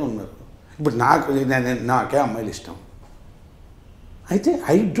ఉన్న టైంలో ఉన్నారు. ఇప్పుడు నాకే అమ్మాయిలు ఇష్టం అయితే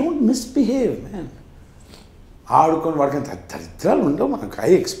ఐ డోంట్ మిస్బిహేవ్ మ్యాన్. ఆడుకొని వాడికి దరిద్రాలు ఉండవు మనకు. I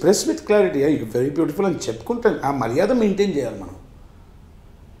express with clarity, I very beautiful అని చెప్పుకుంటాను. ఆ మర్యాద మెయింటైన్ చేయాలి మనం.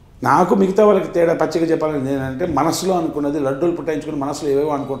 నాకు మిగతా వాళ్ళకి తేడా పచ్చిగా చెప్పాలని నేనంటే మనసులో అనుకున్నది లడ్డూలు పుట్టించుకుని మనసులో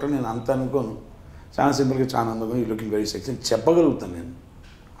ఏవేవో అనుకుంటాను. నేను అంత అనుకోను. చాలా సింపుల్గా చాలా అందంగా యూ లుకింగ్ వెరీ సెక్సీ చెప్పగలుగుతాను నేను.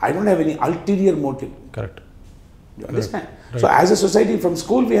 I don't have any ulterior motive. Correct. You understand? Right. So as a society from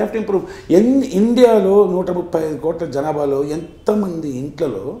school we have to improve. ఇండియాలో 135 కోట్ల జనాభాలో ఎంతమంది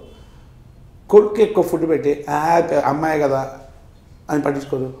ఇంట్లలో కొడుకు ఎక్కువ ఫుడ్ పెట్టి అమ్మాయి కదా అని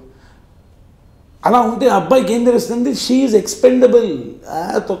పట్టించుకోరు. అలా ఉంటే అబ్బాయికి ఏం తెలుస్తుంది? షీ ఈజ్ ఎక్స్పెండబుల్,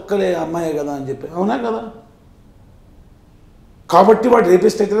 తొక్కలే అమ్మాయి కదా అని చెప్పి. అవునా కదా? కాబట్టి వాడు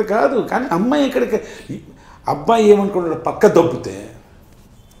రేపిస్ట్ అవుతుంది కాదు. కానీ అమ్మాయి ఎక్కడికి అబ్బాయి ఏమనుకుంటాడు, పక్క దొబ్బితే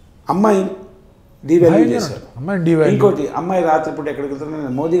అమ్మాయి డివాల్యూ చేశారు. ఇంకోటి, అమ్మాయి రాత్రిపూట ఎక్కడికి వెళ్తున్నా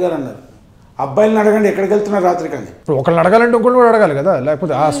మోదీ గారు అన్నారు, అబ్బాయిలను అడగండి ఎక్కడికి వెళ్తున్నారు రాత్రి కానీ. ఇప్పుడు ఒకళ్ళు అడగాలంటే ఇంకొకళ్ళు కూడా అడగాలి కదా,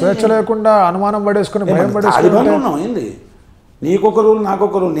 లేకపోతే ఆ స్వేచ్ఛ లేకుండా అనుమానం పడేసుకుని భయం పడేసుకుని ఉన్నాం ఏంది. నీకొక రూల్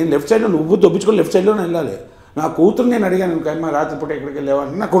నాకొక రూల్. నేను లెఫ్ట్ సైడ్లో నువ్వు దొబ్బించుకొని లెఫ్ట్ సైడ్లోనే వెళ్ళాలి. నా కూతురు నేను అడిగాను అమ్మా రాత్రిపూట ఎక్కడికి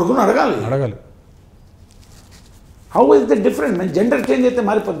వెళ్ళావని, నా కొడుకుని అడగాలి. How is the different? మన జెండర్ చేంజ్ అయితే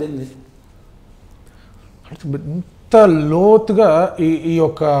మారిపోద్ది. ఇంత లోతుగా ఈ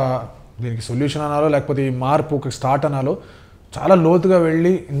యొక్క దీనికి సొల్యూషన్ అనాలో లేకపోతే ఈ మార్పు ఒక స్టార్ట్ అనాలో చాలా లోతుగా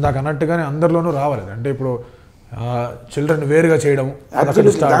వెళ్ళి ఇందాక అన్నట్టుగానే అందరిలోనూ రావాలి. అంటే ఇప్పుడు చిల్డ్రన్ వేరుగా చేయడం.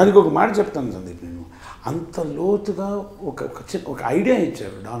 దానికి ఒక మాట చెప్తాను సందీప్, నేను అంత లోతుగా ఒక ఐడియా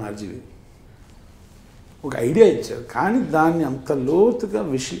ఇచ్చారు డాన్ ఆర్జీవి, ఒక ఐడియా ఇచ్చారు. కానీ దాన్ని అంత లోతుగా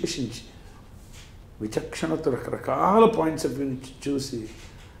విశ్లేషించి విచక్షణతో రకరకాల పాయింట్స్ ఆఫ్ వ్యూ నుంచి చూసి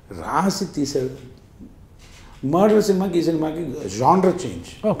రాసి తీశారు. మర్డర్ సినిమాకి ఈ సినిమాకి జానర్ చేంజ్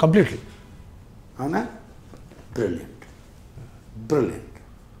కంప్లీట్లీ. అవునా? Brilliant, brilliant.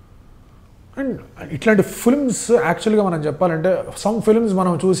 అండ్ ఇట్లాంటి ఫిల్మ్స్ యాక్చువల్గా మనం చెప్పాలంటే సమ్ ఫిల్మ్స్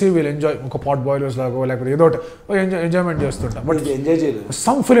మనం చూసి వీళ్ళు ఎంజాయ్, ఒక పాట్ బాయిలర్స్ లాగో లేకపోతే ఏదో ఒకటి ఎంజాయ్మెంట్ చేస్తుంటాం. బట్ ఎంజాయ్ చేయలేదు.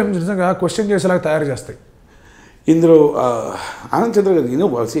 సమ్ ఫిల్మ్స్ నిజంగా క్వశ్చన్ చేసేలాగా తయారు చేస్తాయి. ఇందులో ఆనంద్ చంద్ర గారు,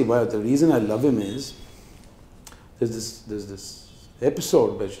 the reason I love him is this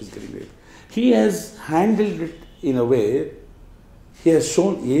episode where she's getting raped. He has handled it in a way, he has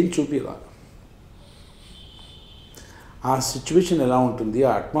shown ఏం చూపిలా, ఆ సిచ్యువేషన్ ఎలా ఉంటుంది,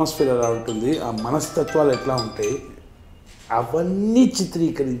 ఆ అట్మాస్ఫియర్ ఎలా ఉంటుంది, ఆ మనస్తత్వాలు ఎట్లా ఉంటాయి, అవన్నీ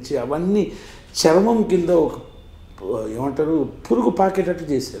చిత్రీకరించి అవన్నీ చర్మం కింద ఒక ఏమంటారు పురుగు పాకేటట్టు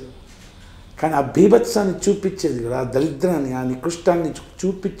చేశారు. కానీ ఆ బీభత్సాన్ని చూపించేది కూడా, ఆ దరిద్రాన్ని, ఆ నికృష్టాన్ని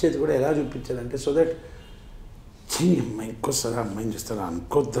చూపించేది కూడా ఎలా చూపించారంటే, సో దట్ అమ్మాయి ఇంకోసారి అమ్మాయిని చూస్తారా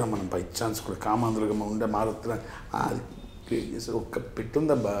అనుకోద్దురా మనం బై ఛాన్స్ కూడా కామాంధ్రులుగా ఉండే మారుతున్నా అది క్రియేట్ చేస్తారు. ఒక్క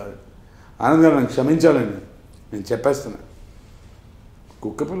పెట్టుందబ్బా. ఆనంద్ గారు నన్ను క్షమించాలండి, నేను చెప్పేస్తున్నా.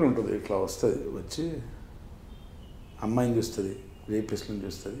 కుక్కపిల్ల ఉంటుంది ఇట్లా వస్తుంది, వచ్చి అమ్మాయిని చూస్తుంది, రేపిస్ట్ని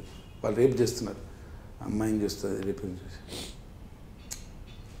చూస్తుంది, వాళ్ళు రేపు చేస్తున్నారు, అమ్మాయిని చూస్తుంది, రేపు చూసి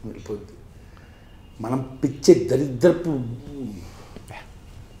వెళ్ళిపోద్ది. మనం పిచ్చే దరిద్రపు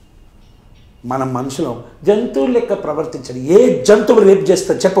మన మనుషులు జంతువులు లెక్క ప్రవర్తించాలి. ఏ జంతువు రేపు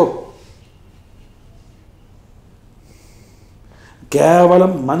చేస్తారు చెప్పు?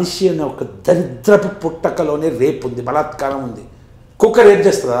 కేవలం మనిషి అనే ఒక దరిద్రపు పుట్టకలోనే రేపు ఉంది, బలాత్కారం ఉంది. కుక్క రేపు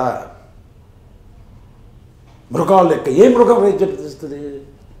చేస్తుందా? మృగాలు లెక్క ఏ మృగం రేపు చేస్తుంది?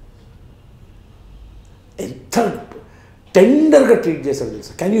 ఎంత టెండర్గా ట్రీట్ చేశారు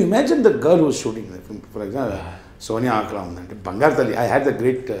తెలుసా? Can you imagine the girl who's shooting? For example Sonia ఆకలా ఉందంటే, బంగారు తల్లి. I had the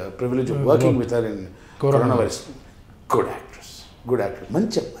great privilege of working with her in corona virus. Good actress, good actor,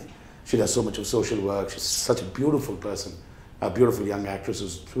 మంచి అమ్మాయి. She does so much of social work. She such beautiful person, beautiful young actress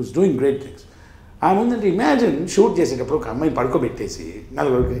who's doing great things. ఆ ముందంటే imagine shoot చేసేటప్పుడు ఒక అమ్మాయి పడుకోబెట్టేసి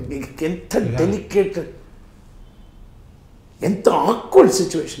నలుగురికి, ఎంత delicate, ఎంత ఆక్వర్డ్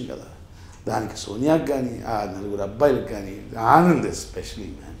సిచ్యువేషన్ కదా. దానికి సోనియాకి కానీ ఆ నలుగురు అబ్బాయిలకు కానీ, Anand especially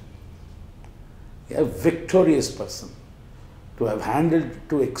man, a victorious person to have handled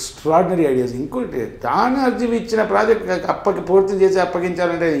two extraordinary ideas. ఇంకోటి డాన్ ఆర్జీవి ఇచ్చిన ప్రాజెక్ట్ అప్పకి పూర్తి చేసి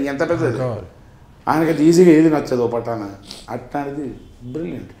అప్పగించాలంటే ఎంత పెద్దది. ఆయనకైతే ఈజీగా ఏది నచ్చదు పట్టాన అట్లాంటిది.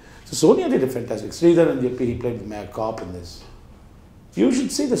 Brilliant. So Sonia did fantastic. Sridhar అని చెప్పి హీ ప్లేడ్ మ్యా cap in this. You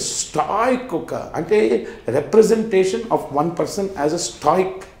should see the stoic, ఒక అంటే representation of one person as a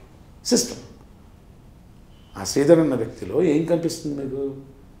stoic system. ఆ శ్రీధర్ అన్న వ్యక్తిలో ఏం కనిపిస్తుంది మీకు?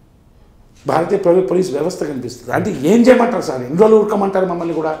 భారతీయ పోలీస్ వ్యవస్థ కనిపిస్తుంది. అంటే ఏం చేయమంటారు సార్, ఎన్ని రోజులు ఊరుకోమంటారు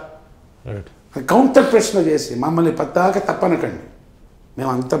మమ్మల్ని కూడా? కౌంటర్ ప్రశ్న చేసి మమ్మల్ని పద్దాక తప్పనకండి, మేము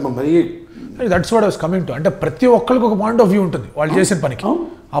అంత మరీ. That's what I was coming to. అంటే ప్రతి ఒక్కరికి ఒక పాయింట్ ఆఫ్ వ్యూ ఉంటుంది వాళ్ళు చేసిన పనికి.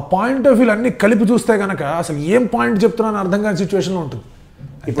 ఆ పాయింట్ ఆఫ్ వ్యూలు అన్ని కలిపి చూస్తే కనుక అసలు ఏం పాయింట్ చెప్తున్నాను అర్థం కాని సిచ్యువేషన్లో ఉంటుంది.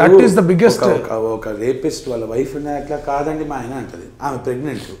 That is the biggest. ఒక రేపిస్ట్ వాళ్ళ వైఫ్ అట్లా కాదండి మా ఆయన అంటది, ఆమె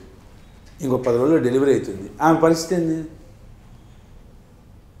ప్రెగ్నెంట్, ఇంకో 10 రోజుల్లో డెలివరీ అవుతుంది, ఆమె పరిస్థితి ఏంది?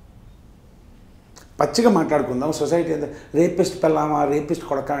 పచ్చిగా మాట్లాడుకుందాం. సొసైటీ అంతా రేపిస్ట్ పిల్లమా, రేపిస్ట్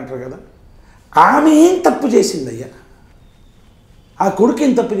కొడక అంటారు కదా. ఆమె ఏం తప్పు చేసిందయ్యా? ఆ కొడుకు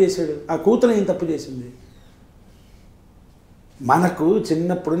ఏం తప్పు చేశాడు? ఆ కూతురు ఏం తప్పు చేసింది? మనకు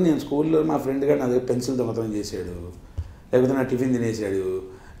చిన్నప్పుడు నేను స్కూల్లో మా ఫ్రెండ్ గారు నా దగ్గర పెన్సిల్ దొంగతనం చేశాడు, లేకపోతే నా టిఫిన్ తినేసాడు,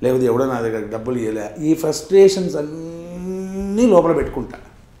 లేకపోతే ఎవడో నా దగ్గర డబ్బులు ఇవ్వలే, ఈ ఫ్రస్ట్రేషన్స్ అన్నీ లోపల పెట్టుకుంటా.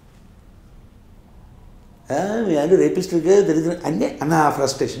 అంటే రేపిస్ట్గా దరిద్రం అన్నీ నా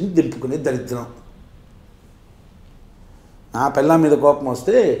ఫ్రస్ట్రేషన్ దింపుకునే దరిద్రం. నా పిల్ల మీద కోపం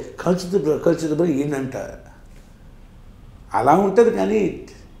వస్తే కలుచుదు ఏంటంట అలా ఉంటుంది. కానీ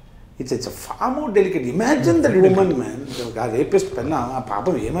it's far more delicate. Imagine that women man, ఆ రేపిస్ట్ పిల్ల, ఆ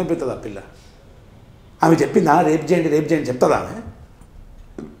పాపం ఏమైపోతుంది? ఆ పిల్ల ఆమె చెప్పిందా రేప్ చేయండి రేప్ చేయండి చెప్తుందా? ఆమె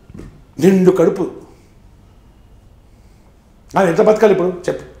నిండు కడుపు. ఎట్లా బతకాలి ఇప్పుడు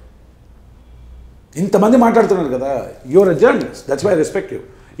చెప్పు. ఇంతమంది మాట్లాడుతున్నారు కదా. You're a journalist, that's why I respect you.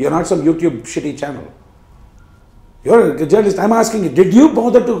 You're not some YouTube shitty channel. You're a journalist. I'm asking you, did you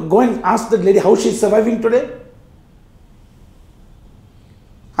bother to go and ask that lady how she is surviving today?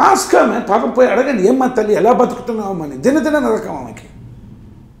 Ask her man. పాపం పోయి అడగండి, ఏమ్మా తల్లి ఎలా బతుకుతున్నావు అని. దినదిన నరకం ఆమెకి.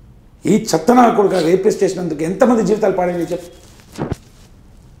 ఈ చెత్తనా కొడుకు రేపిస్ట్ చేసినందుకు ఎంతమంది జీవితాలు పాడైంది చెప్పు.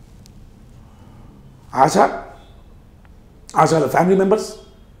 ఆశాల ఫ్యామిలీ మెంబర్స్,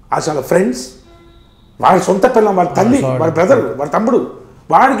 ఆశాల ఫ్రెండ్స్, వాళ్ళ సొంత పిల్లం, వాళ్ళ తల్లి, వాళ్ళ బ్రదర్, వాళ్ళ తమ్ముడు,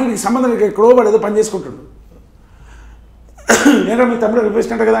 వాడికి సంబంధం ఎక్కడో వాడు ఏదో పని చేసుకుంటుండు. నేను మీ తమ్ముడు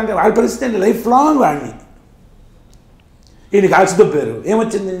రిప్రెసిడెంట్ కదా అంటే వాడి పరిస్థితి అండి లైఫ్ లాంగ్. వాడిని ఈయన కాల్చి దొప్పారు,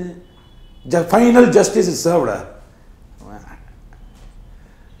 ఏమొచ్చింది? Final justice is served.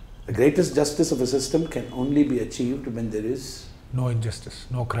 The greatest justice of a system can only be achieved when there is no injustice,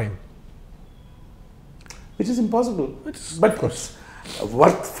 no crime, which is impossible, but it's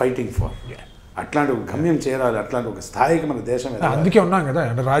worth fighting for. అట్లాంటి ఒక గమ్యం చేరాలి, అట్లాంటి ఒక స్థాయికి మన దేశం. అందుకే ఉన్నాం కదా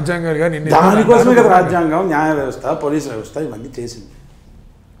అంటే రాజ్యాంగాలు కానీ దానికోసమే కదా రాజ్యాంగం, న్యాయ వ్యవస్థ, పోలీస్ వ్యవస్థ ఇవన్నీ చేసింది.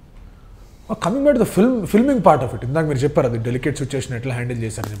 Coming back to the filming part of it, ఇందాక మీరు చెప్పారు అది డెలికేట్ సిచ్యువేషన్ ఎట్లా హ్యాండిల్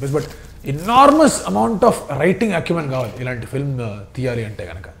చేశారని చెప్పేసి. But enormous amount of writing అక్యుమెంట్ కావాలి ఇలాంటి ఫిల్మ్ తీయాలి అంటే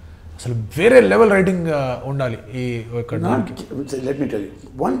కనుక. అసలు వేరే లెవెల్ రైటింగ్ ఉండాలి ఈ. Let me tell you,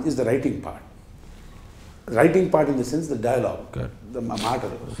 one is the writing part. Writing part in the sense the dialogue, the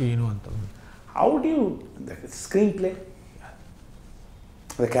మాటలు, సీను అంతా. How do you screen play,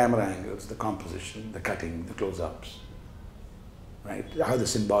 the camera angles, the composition, the cutting, the close-ups, right, how the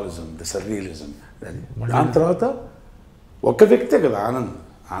symbolism, the surrealism. దాని తర్వాత ఒక వ్యక్తే కదా ఆనంద్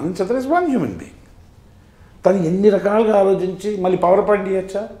చంద్ర is one human being. తను ఎన్ని రకాలుగా ఆలోచించి మళ్ళీ పవర్ పాయింట్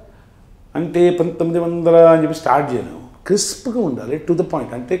ఇవ్వచ్చా అంటే 1900 అని చెప్పి స్టార్ట్ చేయను. క్రిస్ప్గా ఉండాలి, టు ద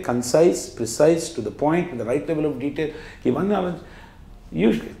పాయింట్, అంటే concise, precise, to the point, the right level of detail. ఇవన్నీ ఆలోచించి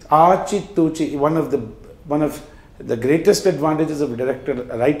ఆచితూచి. One of the greatest advantages of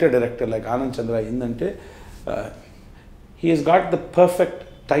writer like Anand చంద్ర ఏంటంటే he has got the perfect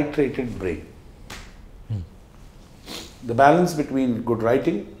titrated brain. The balance between good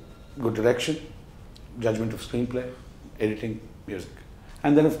writing, good direction, judgment of screenplay, editing, music,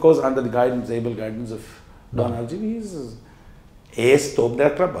 and then of course under the able guidance of Don RGV, he is ace top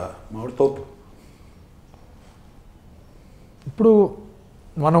director ba more top. ఇప్పుడు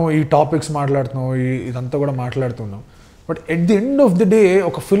మనం ఈ topics మాట్లాడుతున్నాం, ఇదంతా కూడా మాట్లాడుతున్నాం. But at the end of the day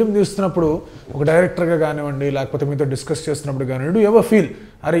ఒక film తీస్తున్నప్పుడు ఒక డైరెక్టర్గా కానివ్వండి, లేకపోతే మీతో డిస్కస్ చేస్తున్నప్పుడు కానివ్వండి, ఎవర్ ఫీల్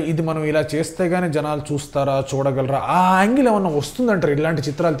అరే ఇది మనం ఇలా చేస్తే కానీ జనాలు చూస్తారా, చూడగలరా, ఆ యాంగిల్ ఏమన్నా వస్తుందంటారు ఇలాంటి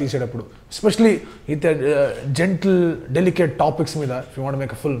చిత్రాలు తీసేటప్పుడు, especially with gentle delicate topics మీద if you want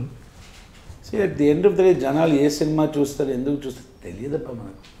make a film. See at the end of the day జనాలు ఏ సినిమా చూస్తారు, ఎందుకు చూస్తారు తెలియదప్ప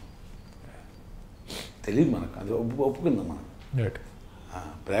మనకు. తెలియదు మనకు, అది ఒప్పుకుందాం మనం. రైట్.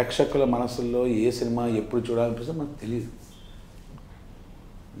 ప్రేక్షకుల మనసుల్లో ఏ సినిమా ఎప్పుడు చూడాలనిపిస్తే మనకు తెలియదు.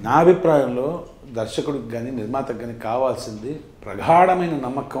 నా అభిప్రాయంలో దర్శకుడికి కానీ నిర్మాతకు కానీ కావాల్సింది ప్రగాఢమైన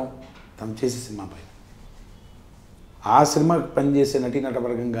నమ్మకం తను చేసే సినిమాపై. ఆ సినిమాకి పనిచేసే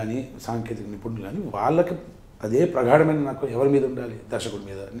నటీనటవర్గం కానీ సాంకేతిక నిపుణులు కానీ వాళ్ళకి అదే ప్రగాఢమైన నమ్మకం ఎవరి మీద ఉండాలి, దర్శకుడి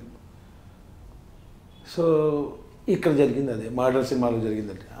మీద అని. సో ఇక్కడ జరిగింది అదే, మర్డర్ సినిమాలో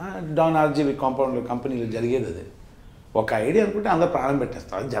జరిగిందంటే డాన్ ఆర్జీవి కాంపౌండ్లో కంపెనీలో జరిగేది అదే. ఒక ఐడియా అనుకుంటే అందరూ ప్రాణం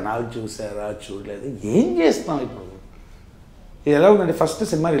పెట్టేస్తాం, జనాలు చూసారా చూడలేదు ఏం చేస్తాం. ఇప్పుడు ఇది ఎలా ఉందంటే ఫస్ట్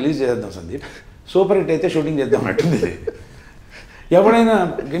సినిమా రిలీజ్ చేద్దాం సందీప్, సూపర్ హిట్ అయితే షూటింగ్ చేద్దాం అన్నట్టుంది. ఎవడైనా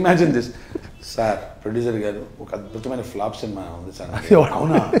ఇమాజిన్ దిస్, సార్ ప్రొడ్యూసర్ గారు ఒక అద్భుతమైన ఫ్లాప్ సినిమా ఉంది సార్,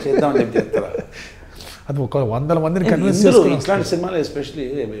 అవునా చేద్దామని చెప్పి చెప్తారా? అది ఒక 100 మందిని కన్విన్స్ చేసుకుని ఇట్లాంటి సినిమాలు ఎస్పెషలీ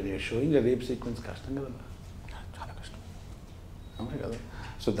షోయింగ్ రేప్ సీక్వెన్స్ కష్టం కదా, చాలా కష్టం అవునా కదా.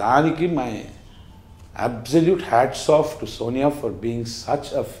 సో దానికి my absolute hats off to Sonia for being such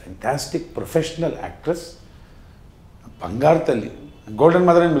a fantastic professional actress. బంగారు తల్లి, గోల్డెన్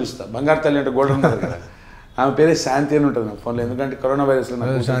మదర్ అని పిలుస్తా. బంగారు తల్లి అంటే గోల్డెన్ మదర్ కదా. ఆమె పేరే శాంతి అని ఉంటుంది నా ఫోన్లో, ఎందుకంటే కరోనా వైరస్లో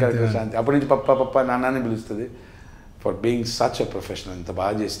నాకు శాంతి, అప్పటి నుంచి పప్ప నాన్నని పిలుస్తుంది. For being such a professional, ఇంత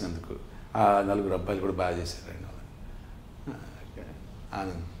బాగా చేసినందుకు. ఆ 4 అబ్బాయిలు కూడా బాగా చేశారు.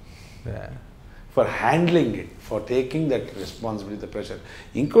 Anand for handling it, for taking that responsibility, the pressure.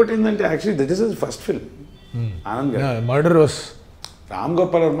 ఇంకోటి ఏంటంటే actually this is first film Anand గారు. మర్డర్ వాస్ రామ్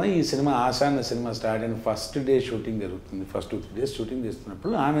గోపాల్ వర్మ ఈ సినిమా ఆశా అన్న సినిమా స్టార్ట్ అయిన ఫస్ట్ డే షూటింగ్ జరుగుతుంది. ఫస్ట్ 2-3 days షూటింగ్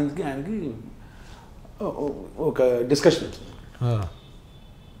చేస్తున్నప్పుడు ఆనంద్కి ఆయనకి ఒక డిస్కషన్ వచ్చింది.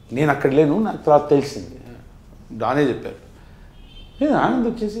 నేను అక్కడ లేను, నాకు తర్వాత తెలిసింది, డానే చెప్పారు. లేదు ఆనంద్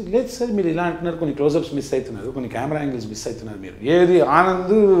వచ్చేసి లేదు సార్ మీరు ఇలా అంటున్నారు, కొన్ని క్లోజప్స్ మిస్ అవుతున్నారు, కొన్ని కెమెరా యాంగిల్స్ మిస్ అవుతున్నారు, మీరు ఏది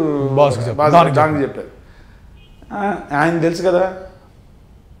ఆనంద్ జాన్కి చెప్పారు. ఆయన తెలుసు కదా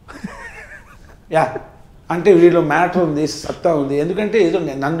యా అంటే వీడిలో మ్యాటర్ ఉంది, సత్తా ఉంది. ఎందుకంటే ఏదో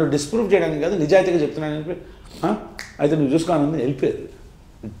నన్ను డిస్ప్రూవ్ చేయడానికి కాదు, నిజాయితీగా చెప్తున్నాను అని చెప్పి అయితే నువ్వు చూసుకోవాలని వెళ్ళిపోయారు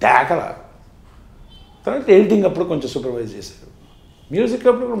డాకలా. తర్వాత ఎడిటింగ్ అప్పుడు కొంచెం సూపర్వైజ్ చేశారు. మ్యూజిక్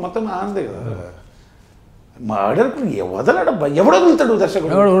అప్పుడు కూడా మొత్తం ఆనందే కదా. మర్డర్కు వదలడం ఎవడో వదులుతాడు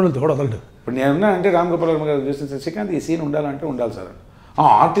దర్శకుడు. ఇప్పుడు నేనున్నా అంటే రామ్ గోపాల్ వర్మ గారు చూసిన శ్రీకాంత్ ఈ సీన్ ఉండాలంటే ఉండాలి సార్.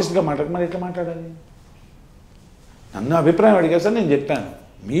 ఆర్టిస్ట్గా మాట్లాడి మరి ఎట్లా మాట్లాడాలి? నన్ను అభిప్రాయం అడిగారు సార్, నేను చెప్పాను.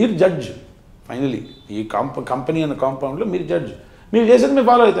 మీరు జడ్జ్ ఫైనలీ ఈ కంపెనీ అన్న కాంపౌండ్లో మీరు జడ్జ్. మీరు చేసేది మీరు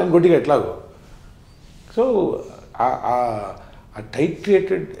ఫాలో అవుతాను గట్టిగా ఎట్లాగో. సో ఆ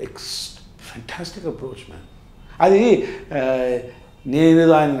టైట్రేటెడ్ ఫ్యాంటాస్టిక్ అప్రోచ్ మ్యాన్. అది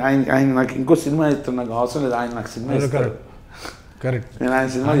నేనేదో ఆయన నాకు ఇంకో సినిమా ఇస్తాను, నాకు అవసరం లేదు, ఆయన నాకు సినిమా ఇస్తారు. నేను ఆయన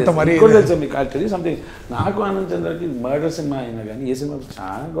సినిమా చేస్తాను. తెలుసా మీకు టెల్ సంథింగ్, నాకు ఆనంద్ చంద్రకి మర్డర్ సినిమా అయినా కానీ ఏ సినిమా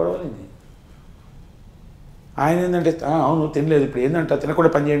చాలా గొడవలైంది. ఆయన ఏంటంటే అవును తినలేదు, ఇప్పుడు ఏంటంటే తినకుండా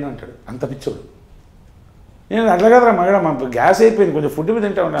పని చేయండి అంటాడు. అంత పిచ్చోడు. నేను అట్లా కదరా మగడ మా గ్యాస్ అయిపోయింది, కొంచెం ఫుడ్ మీద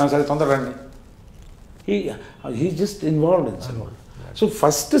తింటా ఉంటాను, సరే తొందరగా రండి. He just involved in cinema. So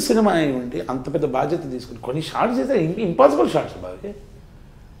first cinema అయి ఉండి అంత పెద్ద బాధ్యత తీసుకుని కొన్ని షార్ట్స్ అయితే ఇంపాసిబుల్ షార్ట్స్ బాగా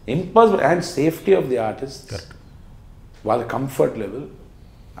impossible. And safety of the artist, వాళ్ళ కంఫర్ట్ లెవెల్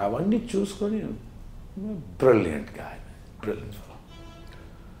అవన్నీ చూసుకొని బ్రిలియంట్ గా brilliant.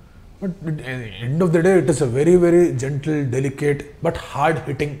 But end of the day it is a very very gentle delicate but hard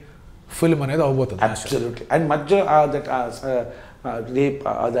hitting film అనేది అవబోతుంది. అబ్సల్యూట్లీ. అండ్ మధ్య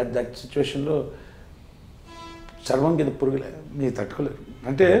that సిచ్యువేషన్లో సర్వం కింద పురుగులే మీరు తట్టుకోలేరు.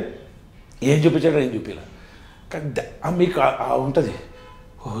 అంటే ఏం చూపించాడో ఏం చూపించలే, కానీ మీకు ఉంటుంది,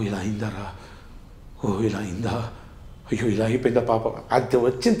 ఓ ఇలా అయిందారా, ఓ ఇలా అయిందా, అయ్యో ఇలా అయిపోయిందా పాప. అది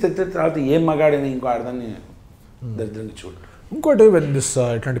వచ్చిన తర్వాత ఏం మగాడని ఇంకో ఆడదాన్ని దరిద్రంగా చూడరు. ఇంకోటి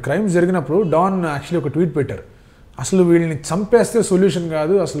ఇట్లాంటి క్రైమ్స్ జరిగినప్పుడు డాన్ యాక్చువల్లీ ఒక ట్వీట్ పెట్టారు, అసలు వీళ్ళని చంపేస్తే సొల్యూషన్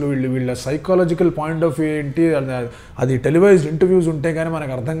కాదు, అసలు వీళ్ళ సైకాలజికల్ పాయింట్ ఆఫ్ వ్యూ ఏంటి, అది టెలివైజ్డ్ ఇంటర్వ్యూస్ ఉంటే కానీ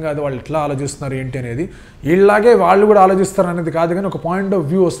మనకు అర్థం కాదు వాళ్ళు ఎట్లా ఆలోచిస్తున్నారు ఏంటి అనేది. వీళ్ళలాగే వాళ్ళు కూడా ఆలోచిస్తారు అనేది కాదు, కానీ ఒక పాయింట్ ఆఫ్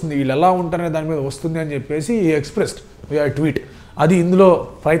వ్యూ వస్తుంది, వీళ్ళు ఎలా ఉంటారనే దాని మీద వస్తుంది అని చెప్పేసి ఈ ఎక్స్ప్రెస్డ్ ట్వీట్. అది ఇందులో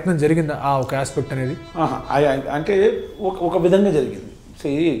ప్రయత్నం జరిగిందా ఆ ఒక ఆస్పెక్ట్ అనేది? అంటే ఒక విధంగా జరిగింది.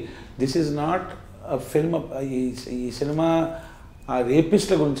 This is not film. ఈ సినిమా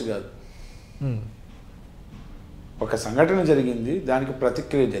రేపిస్ట్ల గురించి కాదు. ఒక సంఘటన జరిగింది, దానికి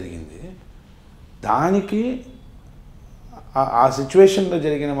ప్రతిక్రియ జరిగింది, దానికి ఆ సిచ్యువేషన్లో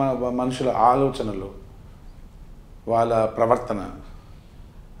జరిగిన మనుషుల ఆలోచనలు, వాళ్ళ ప్రవర్తన,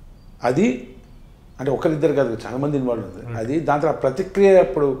 అది అంటే ఒకరిద్దరు కాదు చాలామంది ఇన్వాల్వ్ ఉంది. అది దాంట్లో ఆ ప్రతిక్రియ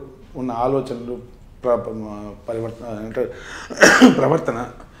అప్పుడు ఉన్న ఆలోచనలు, పరివర్తన అంటే ప్రవర్తన,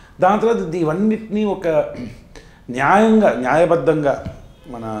 దాని తర్వాత ఇవన్నిటినీ ఒక న్యాయబద్ధంగా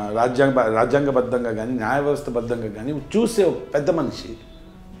మన రాజ్యాంగబద్ధంగా కానీ న్యాయ వ్యవస్థబద్ధంగా కానీ చూసే ఒక పెద్ద మనిషి,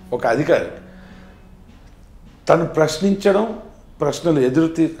 ఒక అధికారి తను ప్రశ్నించడం, ప్రశ్నలు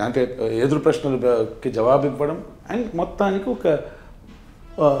ఎదురు ప్రశ్నలకి జవాబు ఇవ్వడం, అండ్ మొత్తానికి ఒక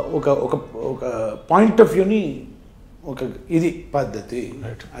పాయింట్ ఆఫ్ వ్యూని ఒక ఇది పద్ధతి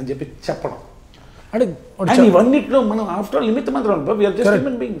అని చెప్పి చెప్పడం. అంటే ఇవన్నిట్లో మనం ఆఫ్టర్ లిమిట్ మాత్రం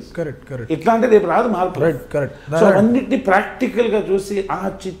ఇట్లా అంటే రేపు రాదు మార్పు. సో అవన్నిటిని ప్రాక్టికల్గా చూసి ఆ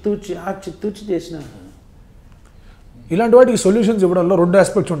చిత్తూచి చేసిన ఇలాంటి వాటికి సొల్యూషన్స్ ఇవ్వడంలో రెండు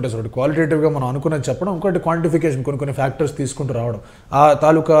ఆస్పెక్ట్స్ ఉంటాయి సార్. క్వాలిటేటివ్గా మనం అనుకున్నది చెప్పడం, ఇంకోటి క్వాంటిఫికేషన్, కొన్ని ఫ్యాక్టర్స్ తీసుకుంటూ రావడం. ఆ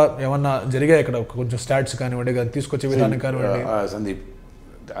తాలూకా ఏమన్నా జరిగాయి ఇక్కడ కొంచెం స్టాట్స్ కానివ్వండి, కానీ తీసుకొచ్చే విధానం కానివ్వండి. సందీప్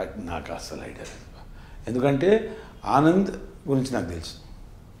నాకు అసలు ఐడియా లేదు, ఎందుకంటే ఆనంద్ గురించి నాకు తెలుసు.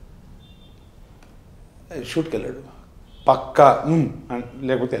 షూట్కి వెళ్ళాడు పక్కా,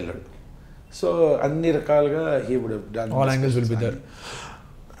 లేకపోతే వెళ్ళాడు. సో అన్ని రకాలుగా he would have done all angles will be there.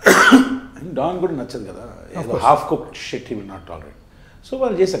 Don కూడా నచ్చదు కదా, half cooked shit he will not tolerate. So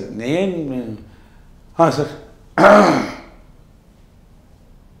వాళ్ళు చేశారు. నేను సార్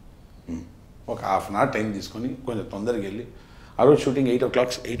ఒక హాఫ్ అన్ అవర్ టైం తీసుకొని కొంచెం తొందరగా వెళ్ళి, ఆ రోజు షూటింగ్ 8 o'clock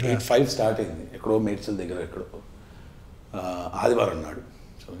 8:05 స్టార్ట్ అయింది, ఎక్కడో మేడ్చల్ దగ్గర ఎక్కడో, ఆదివారం నాడు.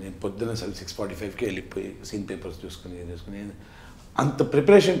 సో నేను పొద్దున్న 6:45కి వెళ్ళిపోయి సీన్ పేపర్స్ చూసుకుని అంత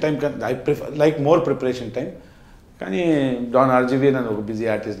ప్రిపరేషన్ టైం కానీ I prefer like more preparation time. కానీ డాన్ RGV నన్ను ఒక బిజీ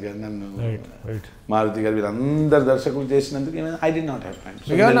ఆర్టిస్ట్ గారు, నన్ను మారుతి గారు, వీళ్ళందరు దర్శకులు చేసినందుకు I did not have time.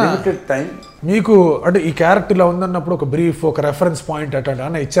 Limited time. మీకు అంటే ఈ క్యారెక్టర్ ఇలా ఉందన్నప్పుడు ఒక బ్రీఫ్, ఒక రెఫరెన్స్ పాయింట్ అట్లా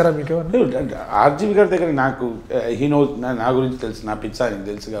అన్న ఇచ్చారా మీకు? RGV గారి దగ్గర నాకు హీ నో, నా గురించి తెలుసు, నా పిచ్చా ఆయనకు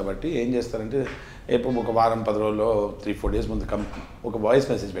తెలుసు. కాబట్టి ఏం చేస్తారంటే ఎప్పుడు ఒక వారం 10 రోజుల్లో 3-4 days ముందు ఒక వాయిస్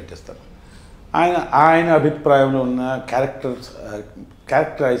మెసేజ్ పెట్టేస్తారు. ఆయన అభిప్రాయంలో ఉన్న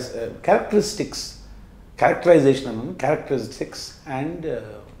క్యారెక్టరిస్టిక్స్ అండ్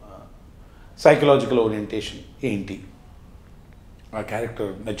సైకలాజికల్ ఓరియంటేషన్ ఏంటి, ఆ క్యారెక్టర్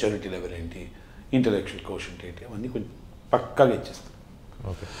మెచ్యూరిటీ లెవెల్ ఏంటి, ఇంటలెక్చువల్ కోషంట్ ఏంటి అవన్నీ కొంచెం పక్కాగా ఇచ్చేస్తాను.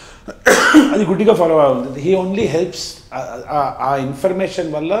 ఓకే, అది గుడ్డిగా ఫాలో అవుతుంది. He only helps. ఆ ఇన్ఫర్మేషన్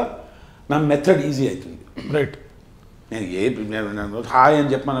వల్ల నా మెథడ్ ఈజీ అవుతుంది. రైట్. నేను హాయ్ అని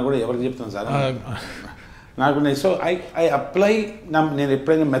చెప్పమన్నా కూడా ఎవరికి చెప్తాను సార్ నాకు. సో ఐ అప్లై నేను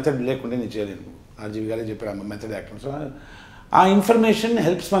ఎప్పుడైనా మెథడ్ లేకుంటే నేను చేయలేను. RGV గారే చెప్పారు మెథడ్ యాక్టర్. సో ఆ information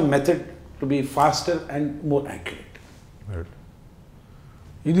helps my method to be faster and more accurate.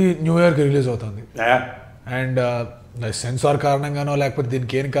 ఇది న్యూ ఇయర్కి రిలీజ్ అవుతుంది అండ్ సెన్సార్ కారణంగానో లేకపోతే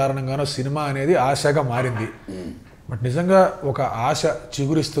దీనికి ఏం కారణంగానో సినిమా అనేది ఆశగా మారింది. బట్ నిజంగా ఒక ఆశ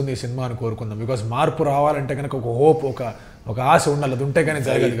చిగురిస్తుంది ఈ సినిమా అని కోరుకుందాం. బికాస్ మార్పు రావాలంటే కనుక ఒక హోప్, ఒక ఆశ ఉండాలి. అది ఉంటే కానీ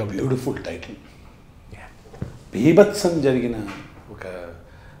జరగదు కాబట్టి. Beautiful title. బీభత్సం జరిగిన ఒక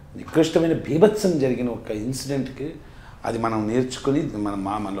నికృష్టమైన బీభత్సం జరిగిన ఒక ఇన్సిడెంట్కి అది మనం నేర్చుకుని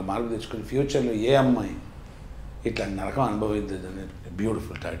మనలో మార్పు తెచ్చుకుని ఫ్యూచర్లో ఏ అమ్మాయి ఇట్లా నరకం అనుభవిద్ది అనే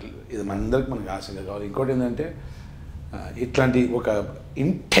బ్యూటిఫుల్ టైటిల్. ఇది మనందరికి మనకు ఆశగా కావాలి. ఇంకోటి ఏంటంటే ఇట్లాంటి ఒక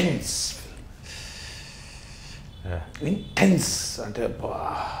ఇంటెన్స్ అంటే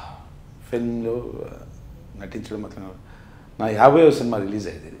ఫిల్మ్లో నటించడం మాత్రం. నా 50వ సినిమా రిలీజ్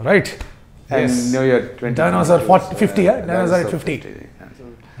అయ్యేది. Right. New year 2050.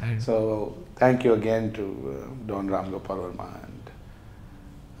 So thank you again to Don Ram Gopal Verma and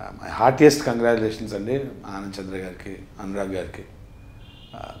my heartiest congratulations అండి ఆనంద్ చంద్ర గారికి, అనురాగ్ గారికి.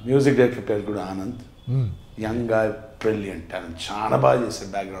 మ్యూజిక్ డైరెక్టర్ పేరు కూడా Anand. Young guy, brilliant talent, చాలా బాగా చేశారు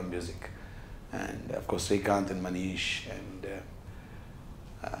background music. And of course Srikanth and Manish and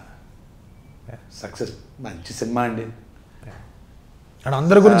success. మంచి సినిమా అండి. అండ్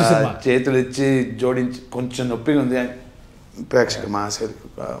అందరి గురించి సినిమా చేతులు ఇచ్చి జోడించి కొంచెం నొప్పిగా ఉంది. ప్రేక్షక మహాశయులకు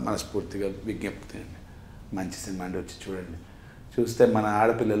మనస్ఫూర్తిగా విజ్ఞప్తి అండి, మంచి సినిమా అండి, వచ్చి చూడండి. చూస్తే మన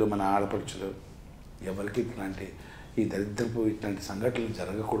ఆడపిల్లలు, మన ఆడపడుచులు ఎవరికి ఇట్లాంటి ఈ దరిద్రపు ఇట్లాంటి సంఘటనలు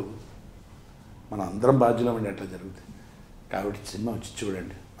జరగకూడదు. మనం అందరం బాధ్యులం అండి అట్లా జరుగుతుంది. కాబట్టి సినిమా వచ్చి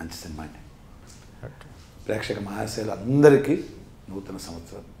చూడండి, మంచి సినిమా అండి. ప్రేక్షక మహాశయులు అందరికీ నూతన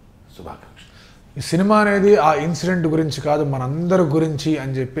సంవత్సరం శుభాకాంక్షలు. ఈ సినిమా అనేది ఆ ఇన్సిడెంట్ గురించి కాదు, మనందరి గురించి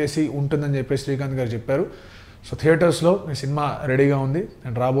అని చెప్పేసి ఉంటుందని చెప్పేసి శ్రీకాంత్ గారు చెప్పారు. సో థియేటర్స్లో ఈ సినిమా రెడీగా ఉంది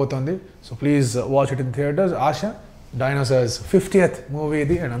అండ్ రాబోతోంది. So please watch it in theatres. Asha dinosaurs 50th movie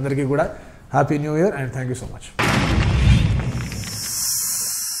ఇది. అండ్ అందరికీ కూడా happy new year and thank you so much.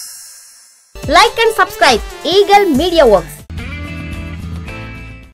 Like and subscribe Eagle Media Works.